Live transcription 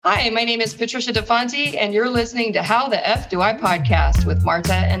Hi, my name is Patricia DeFonte, and you're listening to How the F Do I podcast with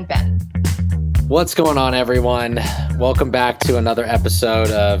Marta and Ben. What's going on, everyone? Welcome back to another episode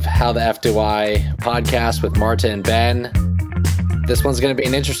of How the F Do I podcast with Marta and Ben. This one's going to be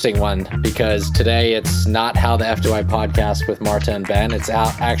an interesting one because today it's not How the F Do I podcast with Marta and Ben. It's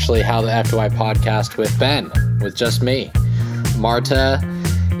actually How the F Do I podcast with Ben, with just me. Marta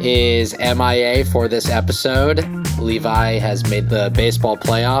is MIA for this episode. Levi has made the baseball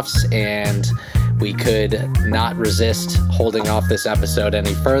playoffs, and we could not resist holding off this episode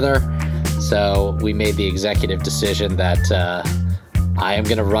any further. So we made the executive decision that I am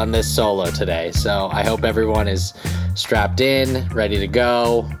going to run this solo today. So I hope everyone is strapped in, ready to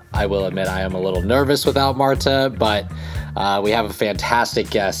go. I will admit I am a little nervous without Marta, but we have a fantastic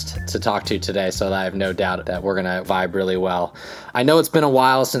guest to talk to today, so I have no doubt that we're going to vibe really well. I know it's been a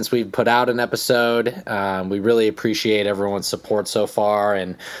while since we've put out an episode. We really appreciate everyone's support so far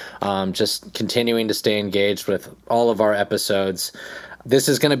and just continuing to stay engaged with all of our episodes. This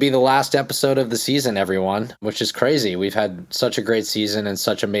is going to be the last episode of the season, everyone, which is crazy. We've had such a great season and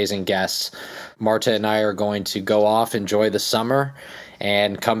such amazing guests. Marta and I are going to go off, enjoy the summer,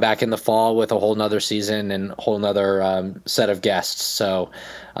 and come back in the fall with a whole nother season and a whole nother set of guests. So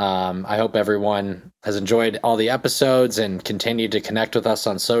I hope everyone has enjoyed all the episodes and continued to connect with us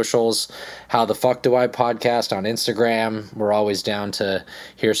on socials. How the Fuck Do I podcast on Instagram. We're always down to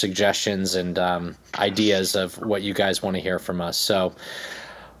hear suggestions and ideas of what you guys want to hear from us. So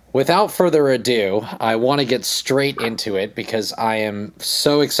without further ado, I want to get straight into it because I am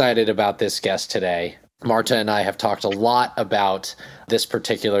so excited about this guest today. Marta and I have talked a lot about this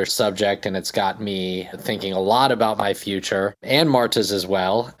particular subject, and it's got me thinking a lot about my future and Marta's as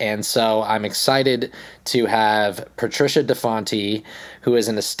well. And so I'm excited to have Patricia DeFonte, who is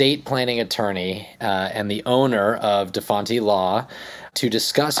an estate planning attorney and the owner of DeFonte Law, to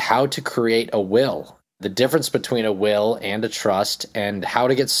discuss how to create a will, the difference between a will and a trust, and how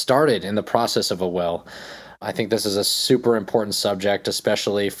to get started in the process of a will. I think this is a super important subject,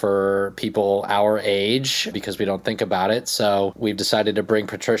 especially for people our age, because we don't think about it. So we've decided to bring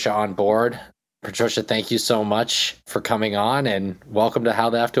Patricia on board. Patricia, thank you so much for coming on, and welcome to How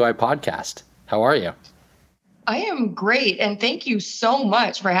the F Do I podcast. How are you? I am great, and thank you so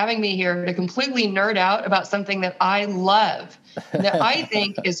much for having me here to completely nerd out about something that I love, that I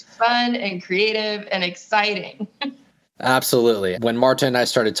think is fun and creative and exciting. Absolutely. When Marta and I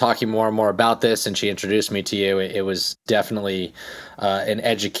started talking more and more about this and she introduced me to you, it was definitely an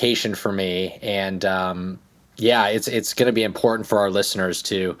education for me. And it's going to be important for our listeners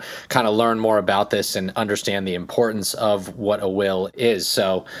to kind of learn more about this and understand the importance of what a will is.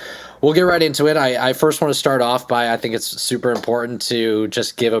 So we'll get right into it. I first want to start off by, I think it's super important to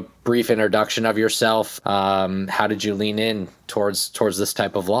just give a brief introduction of yourself. How did you lean in towards this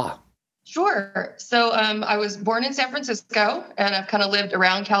type of law? Sure. So I was born in San Francisco, and I've kind of lived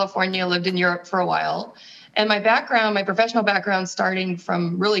around California, lived in Europe for a while. And my professional background starting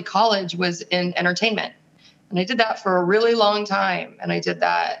from really college was in entertainment. And I did that for a really long time. And I did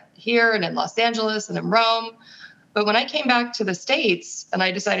that here and in Los Angeles and in Rome. But when I came back to the States and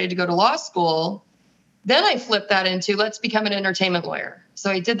I decided to go to law school, then I flipped that into let's become an entertainment lawyer.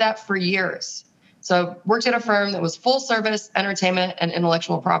 So I did that for years. So I worked at a firm that was full service entertainment and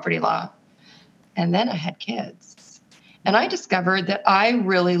intellectual property law. And then I had kids. And I discovered that I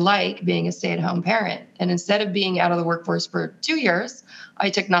really like being a stay-at-home parent. And instead of being out of the workforce for 2 years, I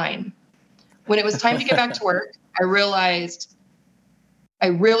took 9. When it was time to get back to work, I realized I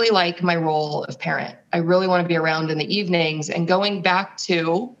really like my role of parent. I really want to be around in the evenings. And going back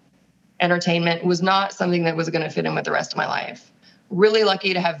to entertainment was not something that was going to fit in with the rest of my life. Really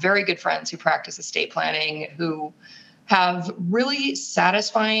lucky to have very good friends who practice estate planning, who have really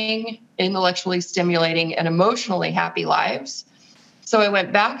satisfying, intellectually stimulating, and emotionally happy lives. So I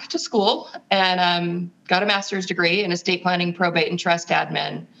went back to school and got a master's degree in estate planning, probate, and trust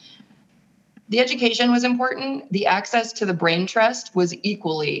admin. The education was important. The access to the brain trust was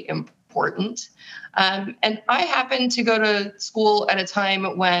equally important. And I happened to go to school at a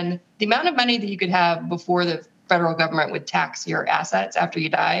time when the amount of money that you could have before the federal government would tax your assets after you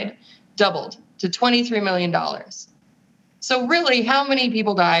died doubled to $23 million. So really, how many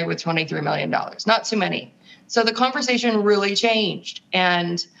people die with $23 million? Not too many. So the conversation really changed.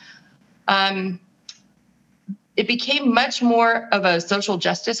 And it became much more of a social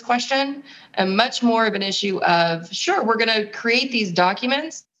justice question and much more of an issue of, sure, we're going to create these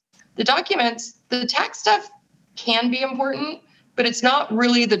documents. The tax stuff can be important, but it's not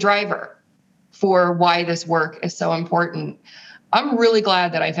really the driver for why this work is so important. I'm really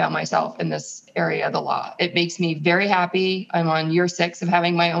glad that I found myself in this area of the law. It makes me very happy. I'm on year 6 of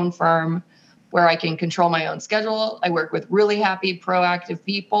having my own firm where I can control my own schedule. I work with really happy, proactive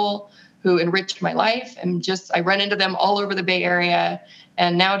people who enrich my life. And I run into them all over the Bay Area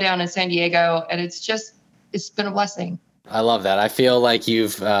and now down in San Diego. And it's been a blessing. I love that. I feel like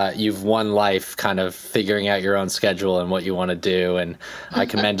you've won life kind of figuring out your own schedule and what you want to do. And I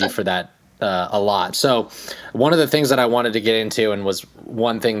commend you for that a lot. So one of the things that I wanted to get into, and was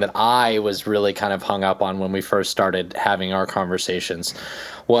one thing that I was really kind of hung up on when we first started having our conversations,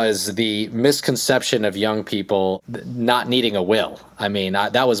 was the misconception of young people not needing a will. I mean,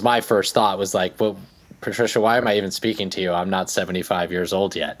 that was my first thought, was like, well, Patricia, why am I even speaking to you? I'm not 75 years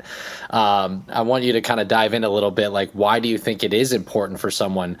old yet. I want you to kind of dive in a little bit. Like, why do you think it is important for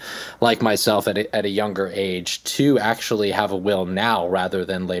someone like myself at a younger age to actually have a will now rather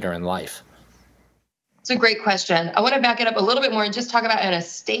than later in life? It's a great question. I want to back it up a little bit more and just talk about an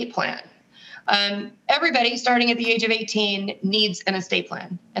estate plan. Everybody starting at the age of 18 needs an estate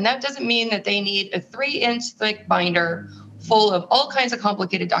plan. And that doesn't mean that they need a 3-inch thick binder full of all kinds of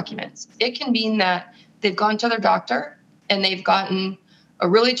complicated documents. It can mean that they've gone to their doctor and they've gotten a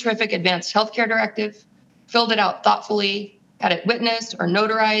really terrific advanced healthcare directive, filled it out thoughtfully, had it witnessed or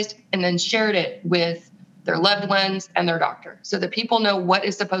notarized, and then shared it with their loved ones and their doctor so that people know what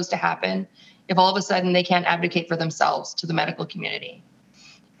is supposed to happen if all of a sudden they can't advocate for themselves to the medical community.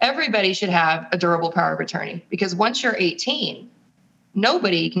 Everybody should have a durable power of attorney, because once you're 18,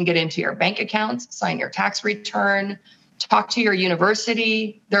 nobody can get into your bank accounts, sign your tax return, talk to your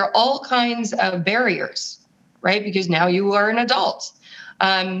university. There are all kinds of barriers, right? Because now you are an adult.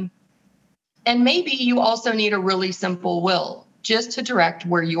 And maybe you also need a really simple will just to direct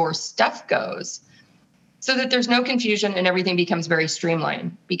where your stuff goes so that there's no confusion and everything becomes very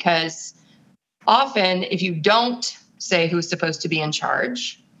streamlined. Because often if you don't say who's supposed to be in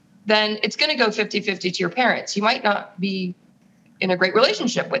charge, then it's going to go 50-50 to your parents. You might not be in a great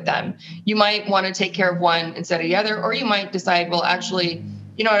relationship with them. You might want to take care of one instead of the other, or you might decide, well, actually,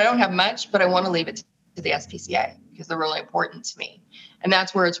 I don't have much, but I want to leave it to the SPCA because they're really important to me. And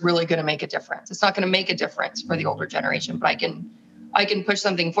that's where it's really going to make a difference. It's not going to make a difference for the older generation, but I can push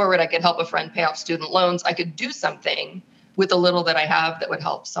something forward. I could help a friend pay off student loans. I could do something with the little that I have that would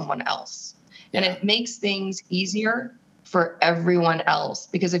help someone else. And it makes things easier for everyone else,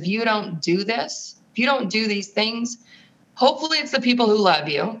 because if you don't do this, if you don't do these things, hopefully it's the people who love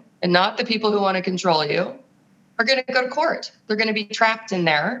you and not the people who want to control you are going to go to court. They're going to be trapped in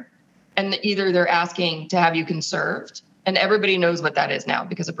there, and either they're asking to have you conserved, and everybody knows what that is now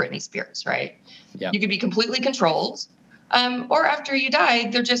because of Britney Spears, right? Yeah. You could be completely controlled, or after you die,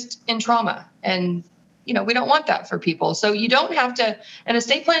 they're just in trauma. And, we don't want that for people. So you don't have to, an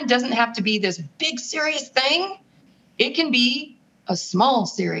estate plan doesn't have to be this big, serious thing. It can be a small,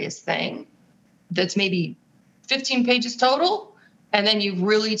 serious thing that's maybe 15 pages total, and then you've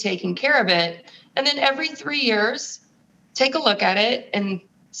really taken care of it. And then every 3 years, take a look at it and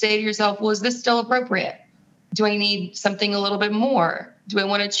say to yourself, well, is this still appropriate? Do I need something a little bit more? Do I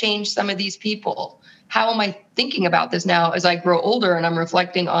want to change some of these people? How am I thinking about this now as I grow older and I'm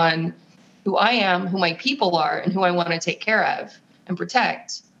reflecting on who I am, who my people are, and who I want to take care of and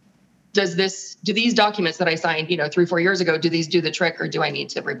protect? Do these documents that I signed, 3-4 years ago, do these do the trick, or do I need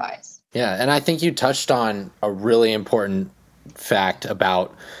to revise? Yeah. And I think you touched on a really important fact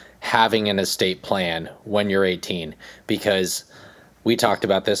about having an estate plan when you're 18, because we talked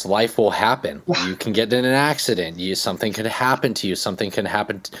about this. Life will happen. Yeah. You can get in an accident. Something could happen to you. Something can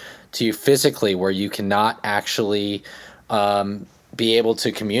happen to you physically where you cannot actually be able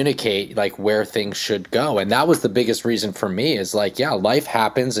to communicate like where things should go. And that was the biggest reason for me, is like, yeah, life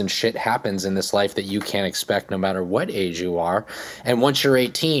happens and shit happens in this life that you can't expect no matter what age you are. And once you're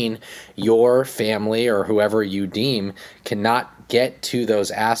 18, your family or whoever you deem cannot get to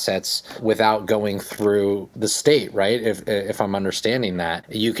those assets without going through the state, right? If I'm understanding that,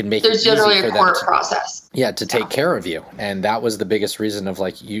 you can make there's it easy generally for a court process. Yeah, to take care of you. And that was the biggest reason of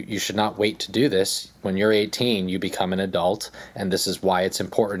like, you should not wait to do this. When you're 18, you become an adult, and this is why it's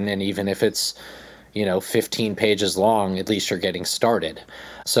important. And even if it's 15 pages long, at least you're getting started.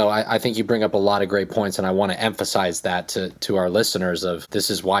 So I think you bring up a lot of great points, and I want to emphasize that to our listeners of this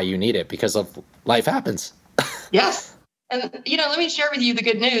is why you need it, because of life happens. Yes. And, let me share with you the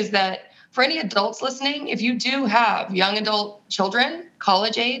good news that for any adults listening, if you do have young adult children,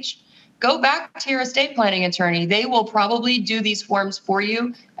 college age, go back to your estate planning attorney. They will probably do these forms for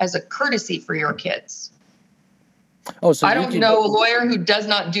you as a courtesy for your kids. Oh, so I don't know a lawyer who does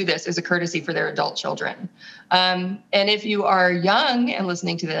not do this as a courtesy for their adult children. And if you are young and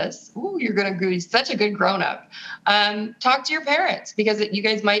listening to this, you're going to be such a good grown-up. Talk to your parents, because you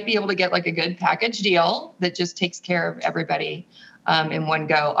guys might be able to get like a good package deal that just takes care of everybody in one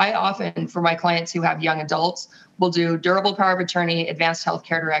go. I often, for my clients who have young adults, will do durable power of attorney, advanced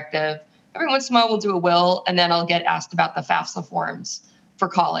healthcare directive. Every once in a while, we'll do a will, and then I'll get asked about the FAFSA forms for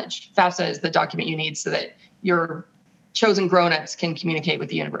college. FAFSA is the document you need so that your chosen grown-ups can communicate with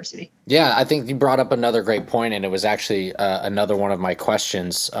the university. Yeah, I think you brought up another great point, and it was actually another one of my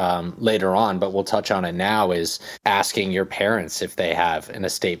questions later on, but we'll touch on it now, is asking your parents if they have an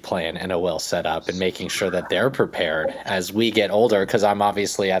estate plan and a will set up, and making sure that they're prepared as we get older, because I'm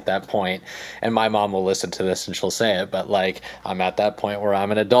obviously at that point, and my mom will listen to this and she'll say it, but like I'm at that point where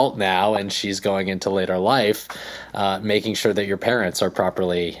I'm an adult now and she's going into later life, making sure that your parents are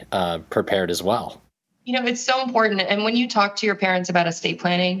properly prepared as well. It's so important. And when you talk to your parents about estate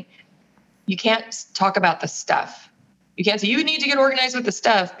planning, you can't talk about the stuff. You can't say, you need to get organized with the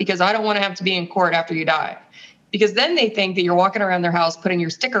stuff because I don't want to have to be in court after you die. Because then they think that you're walking around their house putting your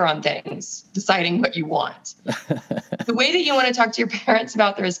sticker on things, deciding what you want. The way that you want to talk to your parents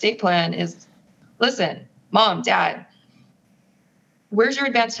about their estate plan is, listen, Mom, Dad, where's your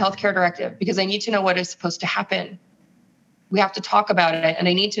advanced healthcare directive? Because I need to know what is supposed to happen. We have to talk about it, and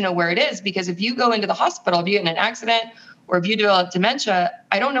I need to know where it is, because if you go into the hospital, if you get in an accident or if you develop dementia,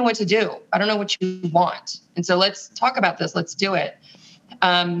 I don't know what to do. I don't know what you want. And so let's talk about this. Let's do it.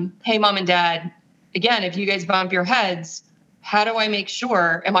 Hey, Mom and Dad, again, if you guys bump your heads, how do I make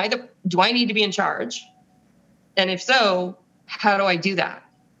sure, do I need to be in charge? And if so, how do I do that?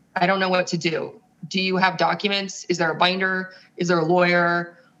 I don't know what to do. Do you have documents? Is there a binder? Is there a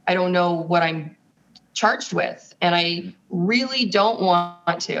lawyer? I don't know what I'm charged with. And I really don't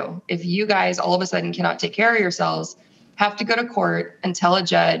want to, if you guys all of a sudden cannot take care of yourselves, have to go to court and tell a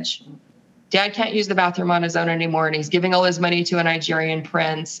judge, Dad can't use the bathroom on his own anymore, and he's giving all his money to a Nigerian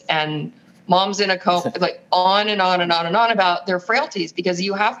prince, and Mom's in a coma, like on and on and on and on about their frailties, because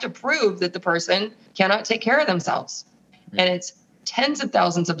you have to prove that the person cannot take care of themselves. And it's tens of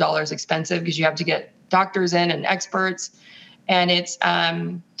thousands of dollars expensive, because you have to get doctors in and experts, and it's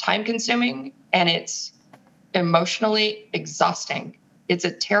time consuming, and it's emotionally exhausting. It's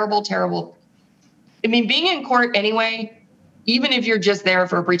a terrible, terrible. Being in court anyway, even if you're just there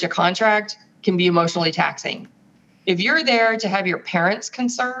for a breach of contract, can be emotionally taxing. If you're there to have your parents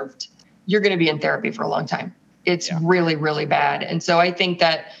conserved, you're going to be in therapy for a long time. It's really, really bad. And so I think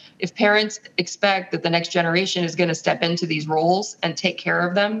that if parents expect that the next generation is going to step into these roles and take care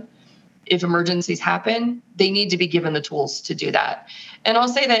of them, if emergencies happen, they need to be given the tools to do that. And I'll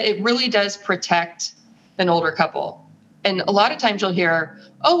say that it really does protect an older couple. And a lot of times you'll hear,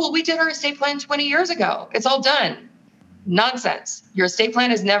 oh, well, we did our estate plan 20 years ago. It's all done. Nonsense. Your estate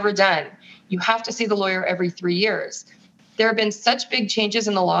plan is never done. You have to see the lawyer every 3 years. There have been such big changes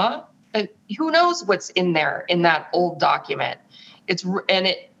in the law. Who knows what's in there in that old document?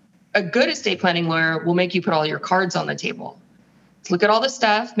 A good estate planning lawyer will make you put all your cards on the table. Look at all the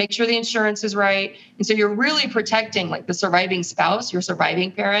stuff, make sure the insurance is right. And so you're really protecting like the surviving spouse, your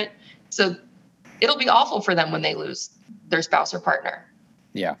surviving parent. So it'll be awful for them when they lose their spouse or partner.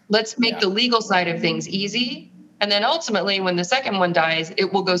 Yeah. Let's make the legal side of things easy. And then ultimately, when the second one dies,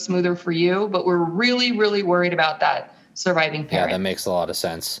 it will go smoother for you. But we're really, really worried about that surviving parent. Yeah, that makes a lot of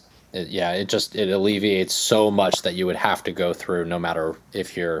sense. It alleviates so much that you would have to go through, no matter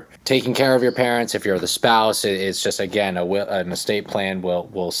if you're taking care of your parents, if you're the spouse. It's just, again, an estate plan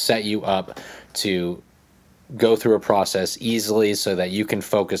will set you up to go through a process easily so that you can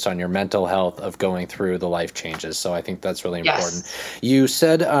focus on your mental health of going through the life changes. So I think that's really important. Yes. You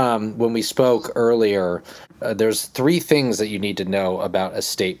said when we spoke earlier, there's 3 things that you need to know about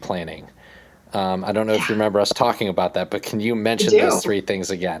estate planning. I don't know if you remember us talking about that, but can you mention those 3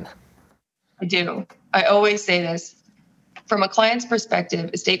 things again? I do. I always say this. From a client's perspective,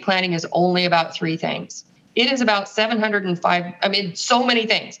 estate planning is only about 3 things. It is about 705. So many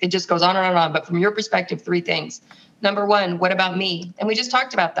things. It just goes on and on and on. But from your perspective, 3 things. Number 1, what about me? And we just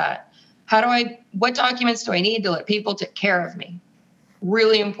talked about that. What documents do I need to let people take care of me?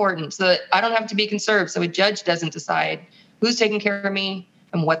 Really important, so that I don't have to be conserved, so a judge doesn't decide who's taking care of me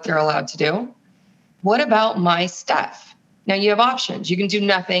and what they're allowed to do. What about my stuff? Now you have options. You can do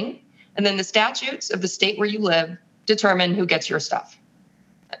nothing. And then the statutes of the state where you live determine who gets your stuff.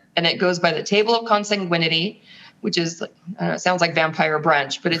 And it goes by the table of consanguinity, which is, it sounds like vampire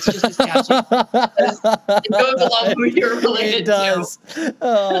brunch, but it's just a statute. It goes along who you're related to.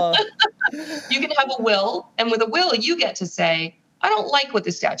 Oh. You can have a will, and with a will, you get to say, I don't like what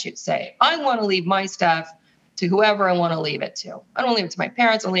the statutes say. I want to leave my stuff to whoever I want to leave it to. I don't want to leave it to my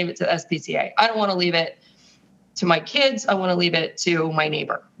parents. I'll leave it to the SPCA. I don't want to leave it to my kids. I want to leave it to my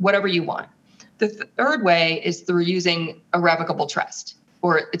neighbor, whatever you want. The third way is through using a revocable trust,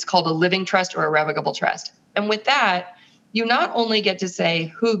 or it's called a living trust or a revocable trust. And with that, you not only get to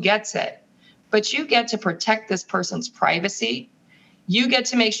say who gets it, but you get to protect this person's privacy. You get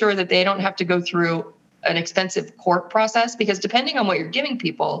to make sure that they don't have to go through an expensive court process, because depending on what you're giving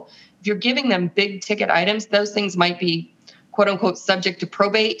people, if you're giving them big ticket items, those things might be quote unquote subject to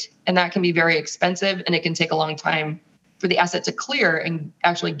probate, and that can be very expensive, and it can take a long time for the asset to clear and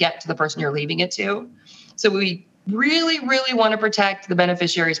actually get to the person you're leaving it to. So we really, really want to protect the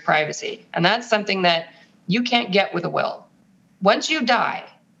beneficiary's privacy. And that's something that you can't get with a will. Once you die,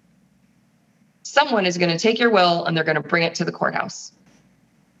 someone is going to take your will and they're going to bring it to the courthouse.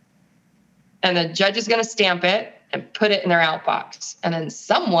 And the judge is going to stamp it and put it in their outbox. And then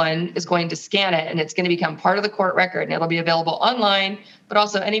someone is going to scan it, and it's going to become part of the court record, and it'll be available online, but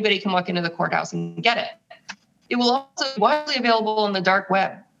also anybody can walk into the courthouse and get it. It will also be widely available on the dark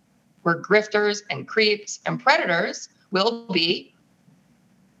web, where grifters and creeps and predators will be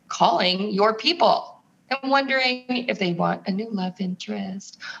calling your people and wondering if they want a new love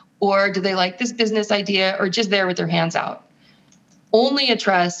interest, or do they like this business idea, or just there with their hands out. Only a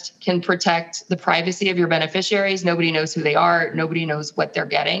trust can protect the privacy of your beneficiaries. Nobody knows who they are. Nobody knows what they're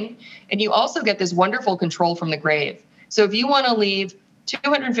getting. And you also get this wonderful control from the grave. So if you want to leave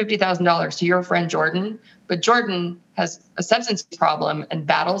 $250,000 to your friend Jordan, but Jordan has a substance problem and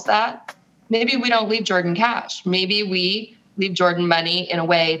battles that, maybe we don't leave Jordan cash. Maybe we leave Jordan money in a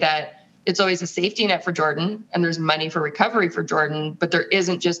way that it's always a safety net for Jordan, and there's money for recovery for Jordan, but there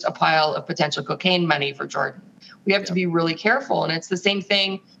isn't just a pile of potential cocaine money for Jordan. We have to be really careful. And it's the same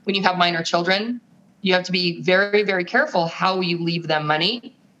thing when you have minor children. You have to be very, very careful how you leave them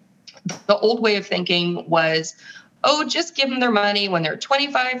money. The old way of thinking was, oh, just give them their money when they're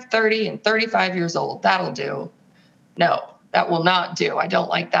 25, 30, and 35 years old. That'll do. No, that will not do. I don't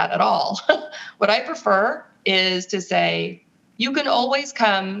like that at all. What I prefer is to say, you can always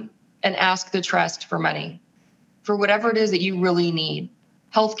come and ask the trust for money for whatever it is that you really need.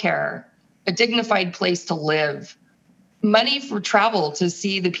 Healthcare, a dignified place to live, money for travel to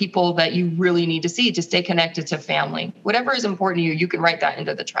see the people that you really need to see, to stay connected to family. Whatever is important to you, you can write that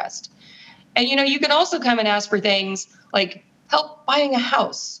into the trust. And, you can also come and ask for things like help buying a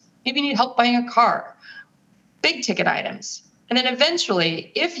house. Maybe you need help buying a car, big ticket items. And then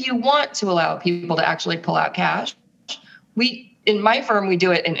eventually, if you want to allow people to actually pull out cash, in my firm, we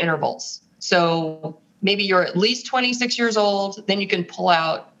do it in intervals. So maybe you're at least 26 years old, then you can pull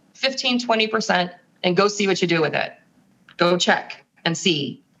out 15, 20% and go see what you do with it. Go check and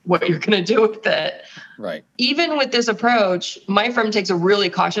see what you're going to do with it. Right. Even with this approach, my firm takes a really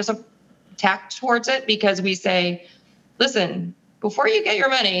cautious tack towards it, because we say, listen, before you get your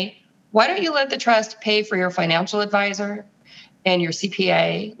money, why don't you let the trust pay for your financial advisor and your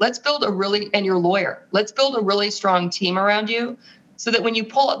CPA? Let's build and your lawyer. Let's build a really strong team around you so that when you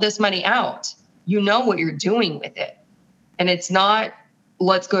pull this money out, you know what you're doing with it. And it's not,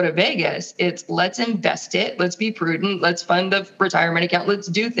 let's go to Vegas. It's let's invest it. Let's be prudent. Let's fund the retirement account. Let's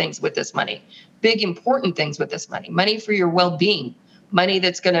do things with this money. Big, important things with this money. Money for your well-being. Money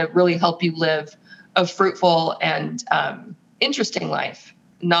that's going to really help you live a fruitful and interesting life.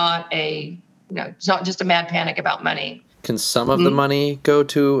 Not it's not just a mad panic about money. Can some of the money go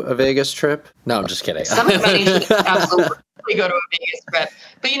to a Vegas trip? No, I'm just kidding. Some of the money should absolutely go to a Vegas trip.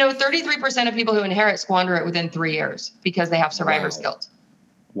 But 33% of people who inherit squander it within 3 years because they have survivor's guilt.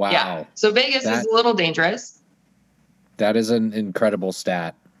 Wow. Yeah. So Vegas is a little dangerous. That is an incredible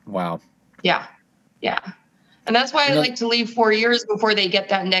stat. Wow. Yeah. Yeah. And that's why I like to leave 4 years before they get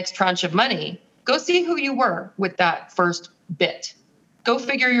that next tranche of money. Go see who you were with that first bit. Go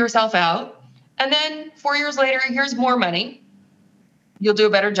figure yourself out. And then 4 years later, here's more money. You'll do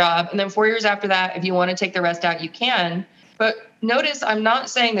a better job. And then 4 years after that, if you want to take the rest out, you can. But notice, I'm not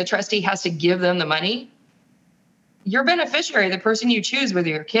saying the trustee has to give them the money. Your beneficiary, the person you choose, whether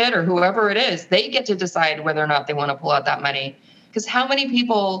your kid or whoever it is, they get to decide whether or not they want to pull out that money. Because how many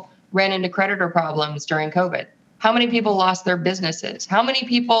people ran into creditor problems during COVID? How many people lost their businesses? How many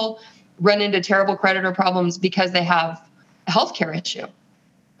people run into terrible creditor problems because they have a healthcare issue?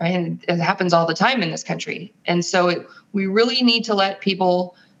 Right? And it happens all the time in this country. And so we really need to let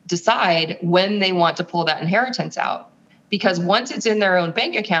people decide when they want to pull that inheritance out. Because once it's in their own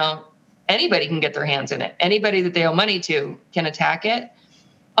bank account, anybody can get their hands in it. Anybody that they owe money to can attack it.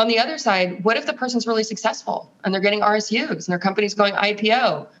 On the other side, what if the person's really successful and they're getting RSUs and their company's going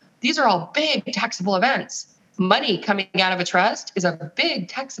IPO? These are all big taxable events. Money coming out of a trust is a big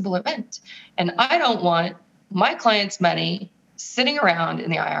taxable event. And I don't want my client's money sitting around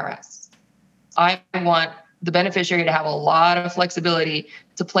in the IRS. I want the beneficiary to have a lot of flexibility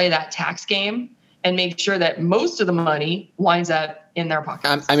to play that tax game and make sure that most of the money winds up in their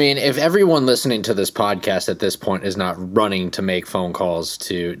pockets. I mean, if everyone listening to this podcast at this point is not running to make phone calls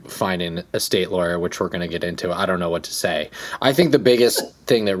to find an estate lawyer, which we're going to get into, I don't know what to say. I think the biggest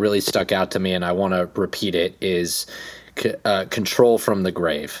thing that really stuck out to me, and I want to repeat it, is control from the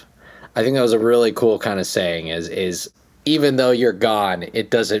grave. I think that was a really cool kind of saying is even though you're gone,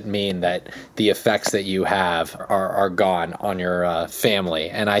 it doesn't mean that the effects that you have are gone on your family.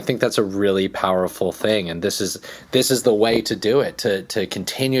 And I think that's a really powerful thing. And this is the way to do it, to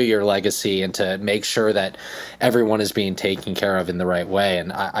continue your legacy and to make sure that everyone is being taken care of in the right way.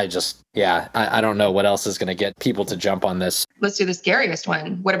 And I don't know what else is going to get people to jump on this. Let's do the scariest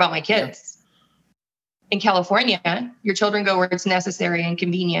one. What about my kids? In California, your children go where it's necessary and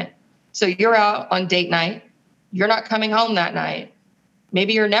convenient. So you're out on date night. You're not coming home that night.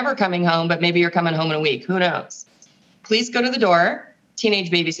 Maybe you're never coming home, but maybe you're coming home in a week. Who knows? Please go to the door.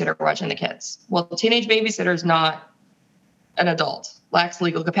 Teenage babysitter watching the kids. Well, teenage babysitter is not an adult, lacks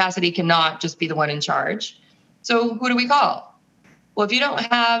legal capacity, cannot just be the one in charge. So who do we call? Well, if you don't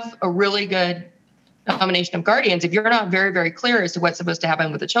have a really good nomination of guardians, if you're not very, very clear as to what's supposed to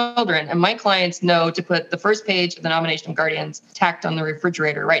happen with the children, and my clients know to put the first page of the nomination of guardians tacked on the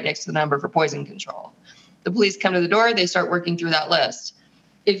refrigerator right next to the number for poison control. The police come to the door, they start working through that list.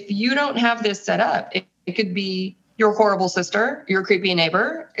 If you don't have this set up, it could be your horrible sister, your creepy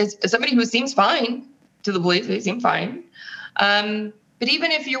neighbor, is somebody who seems fine to the police, they seem fine. But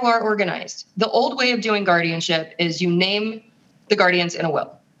even if you are organized, the old way of doing guardianship is you name the guardians in a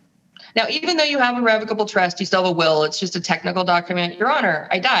will. Now, even though you have a revocable trust, you still have a will. It's just a technical document. Your Honor,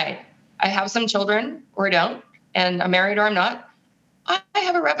 I died. I have some children, or I don't, and I'm married or I'm not. I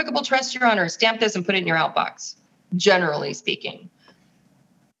have a revocable trust, Your Honor. Stamp this and put it in your outbox, generally speaking.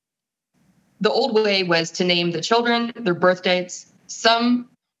 The old way was to name the children, their birth dates, some,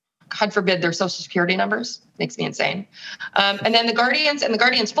 God forbid, their social security numbers. Makes me insane. And then the guardians and the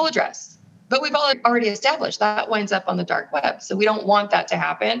guardian's full address. But we've already established that winds up on the dark web. So we don't want that to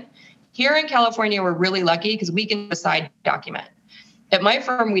happen. Here in California, we're really lucky because we can decide document. At my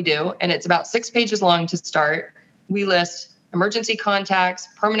firm, we do, and it's about 6 pages long to start. We list emergency contacts,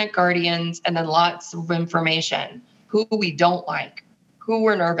 permanent guardians, and then lots of information. Who we don't like, who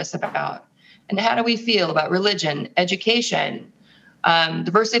we're nervous about, and how do we feel about religion, education,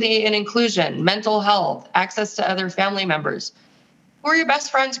 diversity and inclusion, mental health, access to other family members. Who are your best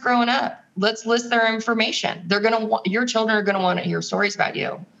friends growing up? Let's list their information. Your children are gonna want to hear stories about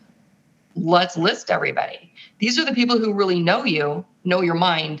you. Let's list everybody. These are the people who really know you, know your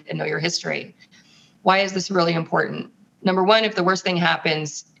mind, and know your history. Why is this really important? Number one, if the worst thing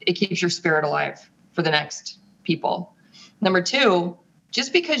happens, it keeps your spirit alive for the next people. Number two,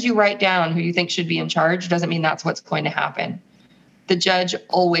 just because you write down who you think should be in charge doesn't mean that's what's going to happen. The judge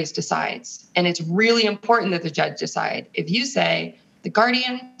always decides. And it's really important that the judge decide. If you say the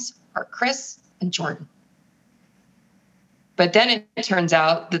guardians are Chris and Jordan, but then it turns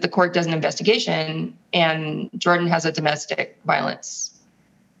out that the court does an investigation and Jordan has a domestic violence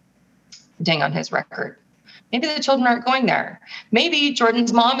ding on his record. Maybe the children aren't going there. Maybe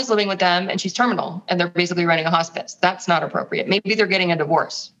Jordan's mom is living with them and she's terminal and they're basically running a hospice. That's not appropriate. Maybe they're getting a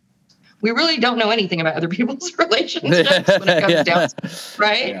divorce. We really don't know anything about other people's relationships when it comes down to it,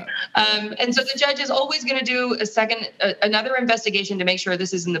 right? Yeah. And so the judge is always going to do another investigation to make sure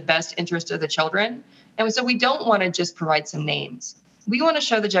this is in the best interest of the children. And so we don't want to just provide some names. We want to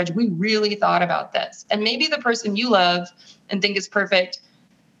show the judge we really thought about this. And maybe the person you love and think is perfect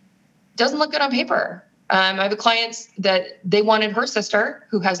doesn't look good on paper. I have a client that they wanted her sister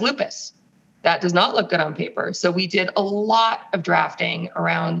who has lupus. That does not look good on paper. So we did a lot of drafting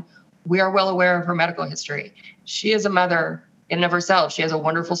around, we are well aware of her medical history. She is a mother in and of herself. She has a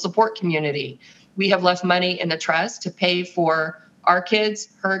wonderful support community. We have left money in the trust to pay for our kids,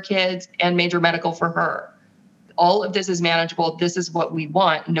 her kids, and major medical for her. All of this is manageable. This is what we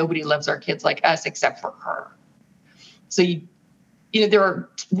want. Nobody loves our kids like us except for her. So there are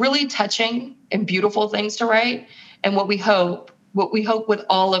really touching and beautiful things to write. And what we hope with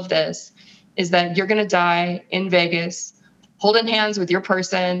all of this is that you're going to die in Vegas, holding hands with your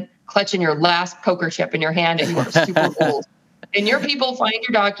person, clutching your last poker chip in your hand, and you are super old. And your people find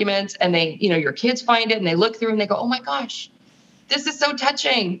your documents and your kids find it and they look through and they go, oh my gosh, this is so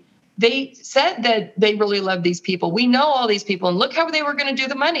touching. They said that they really love these people. We know all these people and look how they were going to do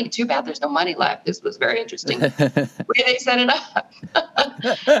the money. Too bad there's no money left. This was very interesting the way they set it up.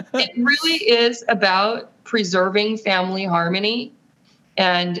 It really is about preserving family harmony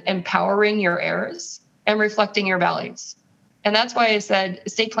and empowering your heirs and reflecting your values. And that's why I said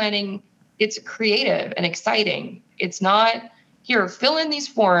estate planning, it's creative and exciting. It's not, here, fill in these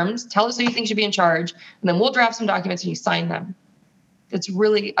forms, tell us who you think should be in charge, and then we'll draft some documents and you sign them. It's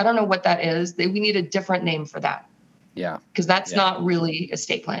really, I don't know what that is. We need a different name for that. Yeah. Because that's not really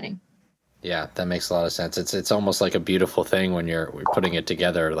estate planning. Yeah, that makes a lot of sense. It's almost like a beautiful thing when we're putting it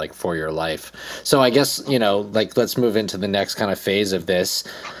together like for your life. So I guess, like let's move into the next kind of phase of this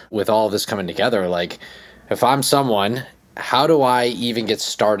with all this coming together. Like if I'm someone, how do I even get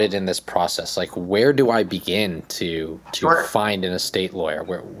started in this process? Like where do I begin to find an estate lawyer?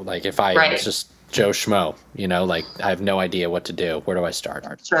 Where, like if I was just Joe Schmo, like I have no idea what to do. Where do I start?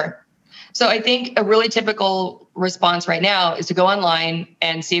 Sure. So I think a really typical response right now is to go online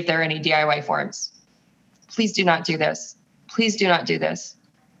and see if there are any DIY forms. Please do not do this. Please do not do this.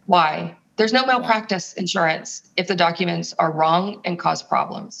 Why? There's no malpractice insurance if the documents are wrong and cause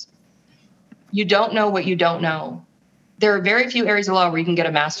problems. You don't know what you don't know. There are very few areas of law where you can get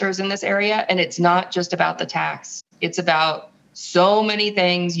a master's in this area, and it's not just about the tax. It's about so many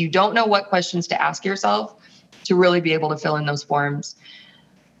things. You don't know what questions to ask yourself to really be able to fill in those forms.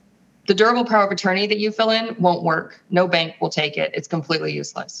 The durable power of attorney that you fill in won't work. No bank will take it. It's completely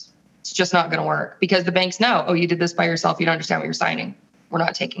useless. It's just not going to work because the banks know, oh, you did this by yourself. You don't understand what you're signing. We're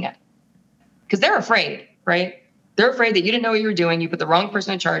not taking it. Because they're afraid, right? They're afraid that you didn't know what you were doing. You put the wrong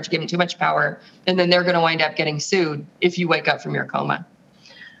person in charge, gave them too much power, and then they're going to wind up getting sued if you wake up from your coma.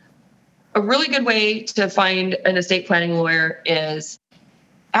 A really good way to find an estate planning lawyer is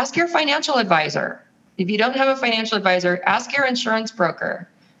ask your financial advisor. If you don't have a financial advisor, ask your insurance broker.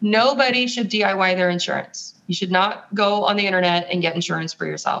 Nobody should DIY their insurance. You should not go on the internet and get insurance for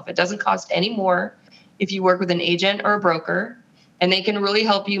yourself. It doesn't cost any more if you work with an agent or a broker, and they can really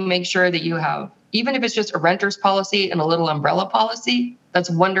help you make sure that you have, even if it's just a renter's policy and a little umbrella policy,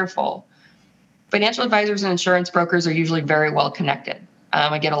 that's wonderful. Financial advisors and insurance brokers are usually very well connected.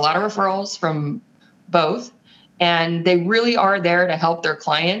 I get a lot of referrals from both, and they really are there to help their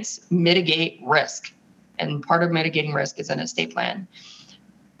clients mitigate risk. And part of mitigating risk is an estate plan.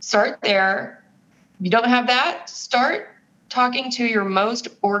 Start there. If you don't have that, start talking to your most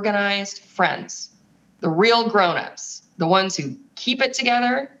organized friends, the real grown-ups, the ones who keep it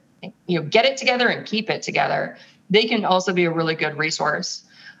together, get it together and keep it together. They can also be a really good resource.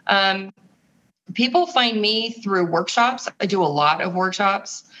 People find me through workshops. I do a lot of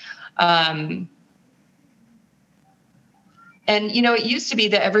workshops. And, it used to be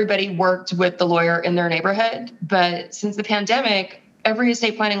that everybody worked with the lawyer in their neighborhood, but since the pandemic, every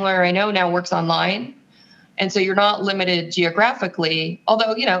estate planning lawyer I know now works online. And so you're not limited geographically,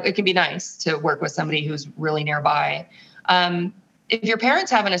 although, it can be nice to work with somebody who's really nearby. If your parents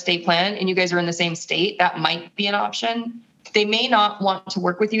have an estate plan and you guys are in the same state, that might be an option. They may not want to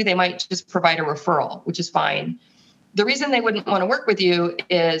work with you. They might just provide a referral, which is fine. The reason they wouldn't want to work with you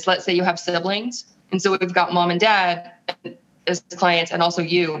is, let's say you have siblings. And so we've got mom and dad as clients and also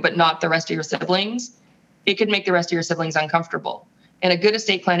you, but not the rest of your siblings. It could make the rest of your siblings uncomfortable. And a good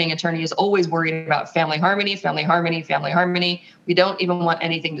estate planning attorney is always worried about family harmony, family harmony, family harmony. We don't even want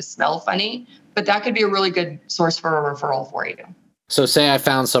anything to smell funny, but that could be a really good source for a referral for you. So say I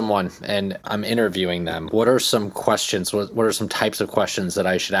found someone and I'm interviewing them. What are some questions? What are some types of questions that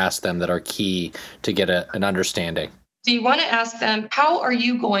I should ask them that are key to get an understanding? So you want to ask them, how are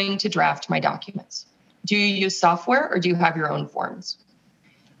you going to draft my documents? Do you use software or do you have your own forms?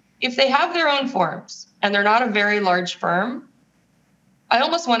 If they have their own forms and they're not a very large firm, I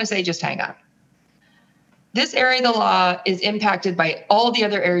almost want to say just hang on. This area of the law is impacted by all the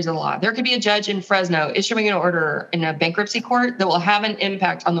other areas of the law. There could be a judge in Fresno issuing an order in a bankruptcy court that will have an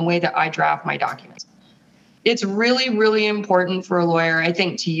impact on the way that I draft my documents. It's really, really important for a lawyer, I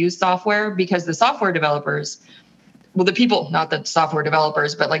think, to use software because the software developers, well, the people, not the software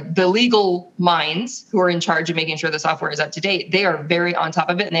developers, but like the legal minds who are in charge of making sure the software is up to date, they are very on top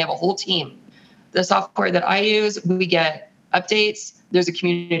of it and they have a whole team. The software that I use, we get updates. There's a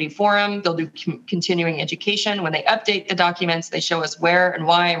community forum. They'll do continuing education. When they update the documents, they show us where and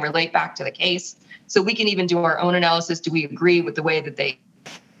why and relate back to the case. So we can even do our own analysis. Do we agree with the way that they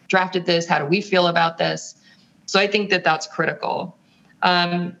drafted this? How do we feel about this? So I think that that's critical.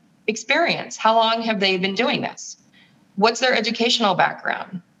 Experience. How long have they been doing this? What's their educational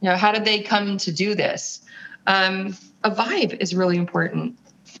background? How did they come to do this? A vibe is really important.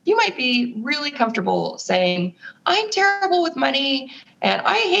 You might be really comfortable saying, I'm terrible with money and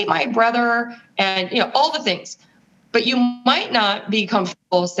I hate my brother and, all the things. But you might not be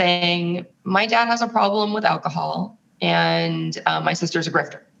comfortable saying, my dad has a problem with alcohol and my sister's a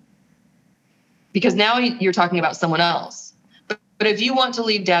grifter. Because now you're talking about someone else. But But if you want to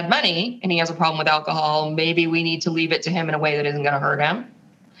leave dad money and he has a problem with alcohol, maybe we need to leave it to him in a way that isn't going to hurt him.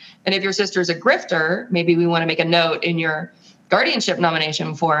 And if your sister's a grifter, maybe we want to make a note in your guardianship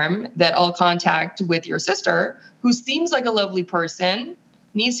nomination form that all contact with your sister, who seems like a lovely person,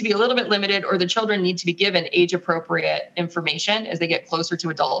 needs to be a little bit limited, or the children need to be given age-appropriate information as they get closer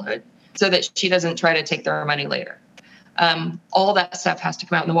to adulthood so that she doesn't try to take their money later. All that stuff has to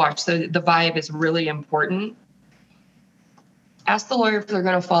come out in the wash. So the vibe is really important. Ask the lawyer if they're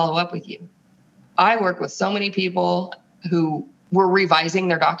going to follow up with you. I work with so many people who were revising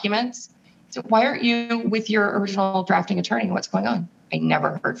their documents. So why aren't you with your original drafting attorney? What's going on? I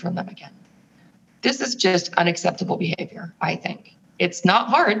never heard from them again. This is just unacceptable behavior, I think. It's not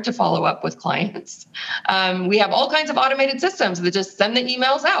hard to follow up with clients. We have all kinds of automated systems that just send the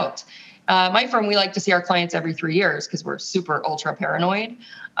emails out. My firm, we like to see our clients every 3 years because we're super ultra paranoid.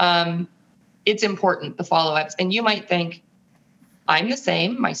 It's important, the follow-ups. And you might think, I'm the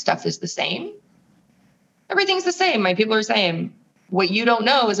same. My stuff is the same. Everything's the same. My people are the same. What you don't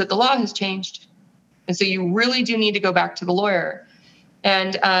know is that the law has changed. And so you really do need to go back to the lawyer.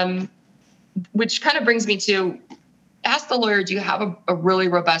 And which kind of brings me to ask the lawyer, do you have a really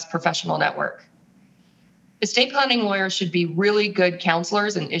robust professional network? Estate planning lawyers should be really good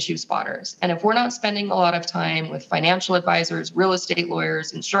counselors and issue spotters. And if we're not spending a lot of time with financial advisors, real estate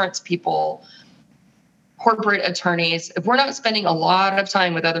lawyers, insurance people, corporate attorneys, if we're not spending a lot of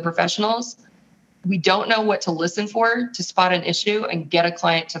time with other professionals, we don't know what to listen for to spot an issue and get a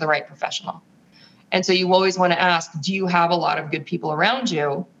client to the right professional. And so you always want to ask, do you have a lot of good people around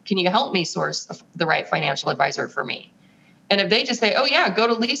you? Can you help me source the right financial advisor for me? And if they just say, oh yeah, go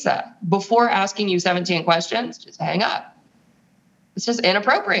to Lisa, before asking you 17 questions, just hang up. It's just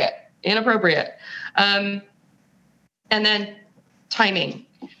inappropriate. And then timing.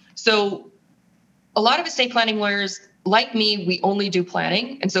 So a lot of estate planning lawyers, like me, we only do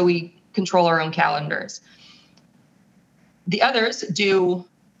planning. And so we control our own calendars. The others do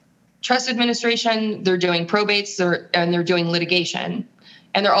trust administration, they're doing probates, and they're doing litigation,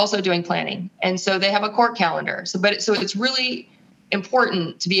 and they're also doing planning. And so they have a court calendar. So it's really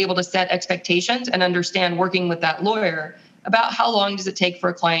important to be able to set expectations and understand, working with that lawyer, about how long does it take for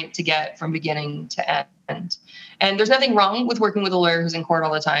a client to get from beginning to end. And there's nothing wrong with working with a lawyer who's in court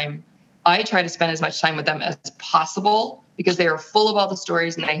all the time. I try to spend as much time with them as possible because they are full of all the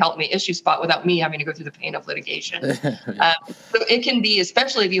stories and they help me issue spot without me having to go through the pain of litigation. So it can be,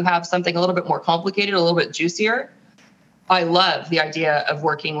 especially if you have something a little bit more complicated, a little bit juicier. I love the idea of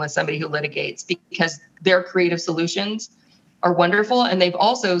working with somebody who litigates because their creative solutions are wonderful. And they've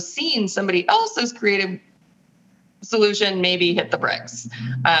also seen somebody else's creative solution maybe hit the bricks.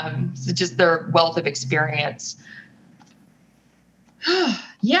 So just their wealth of experience.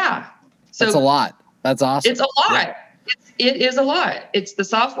 Yeah. So that's a lot. That's awesome. It's a lot. Yeah. It is a lot. It's the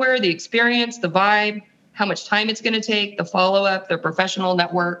software, the experience, the vibe, how much time it's going to take, the follow-up, the professional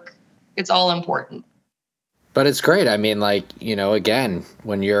network. It's all important. But it's great. I mean, like, you know, again,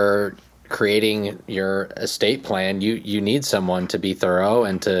 when you're creating your estate plan, you need someone to be thorough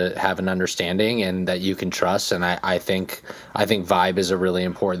and to have an understanding and that you can trust. And I think vibe is a really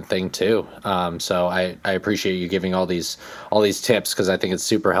important thing too. So I appreciate you giving all these tips because I think it's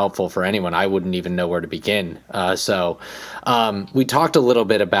super helpful for anyone. I wouldn't even know where to begin. So we talked a little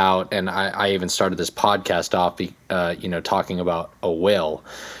bit about, and I even started this podcast off, talking about a will.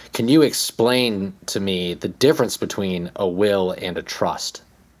 Can you explain to me the difference between a will and a trust?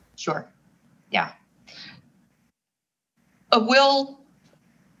 Sure. Yeah. A will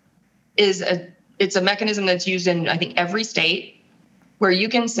is it's a mechanism that's used in, I think, every state where you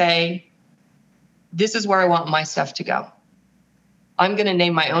can say, this is where I want my stuff to go. I'm going to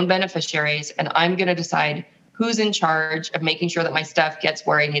name my own beneficiaries and I'm going to decide who's in charge of making sure that my stuff gets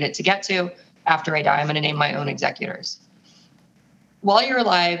where I need it to get to. After I die, I'm going to name my own executors. While you're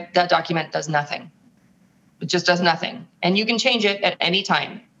alive, that document does nothing. It just does nothing. And you can change it at any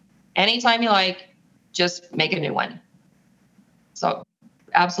time. Anytime you like, just make a new one. So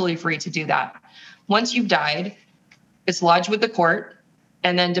absolutely free to do that. Once you've died, it's lodged with the court.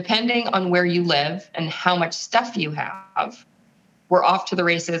 And then depending on where you live and how much stuff you have, we're off to the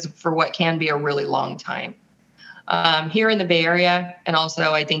races for what can be a really long time. Here in the Bay Area, and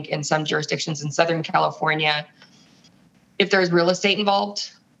also I think in some jurisdictions in Southern California, if there's real estate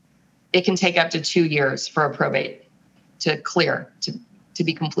involved, it can take up to 2 years for a probate to clear, to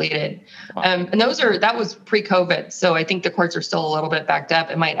be completed. Wow. And that was pre-COVID. So I think the courts are still a little bit backed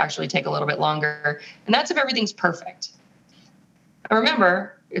up. It might actually take a little bit longer. And that's if everything's perfect. And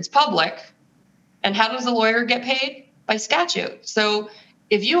remember, it's public. And how does the lawyer get paid? By statute. So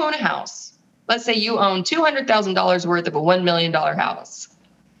if you own a house, let's say you own $200,000 worth of a $1 million house.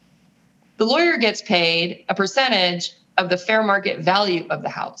 The lawyer gets paid a percentage of the fair market value of the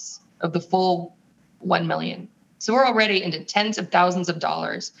house, of the full 1 million. So we're already into tens of thousands of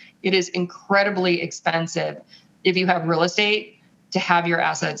dollars. It is incredibly expensive if you have real estate to have your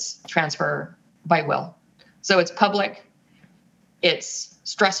assets transfer by will. So it's public, it's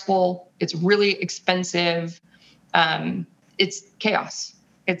stressful, it's really expensive, it's chaos,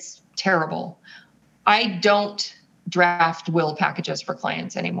 it's terrible. I don't draft will packages for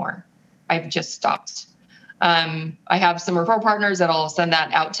clients anymore. I've just stopped. I have some referral partners that I'll send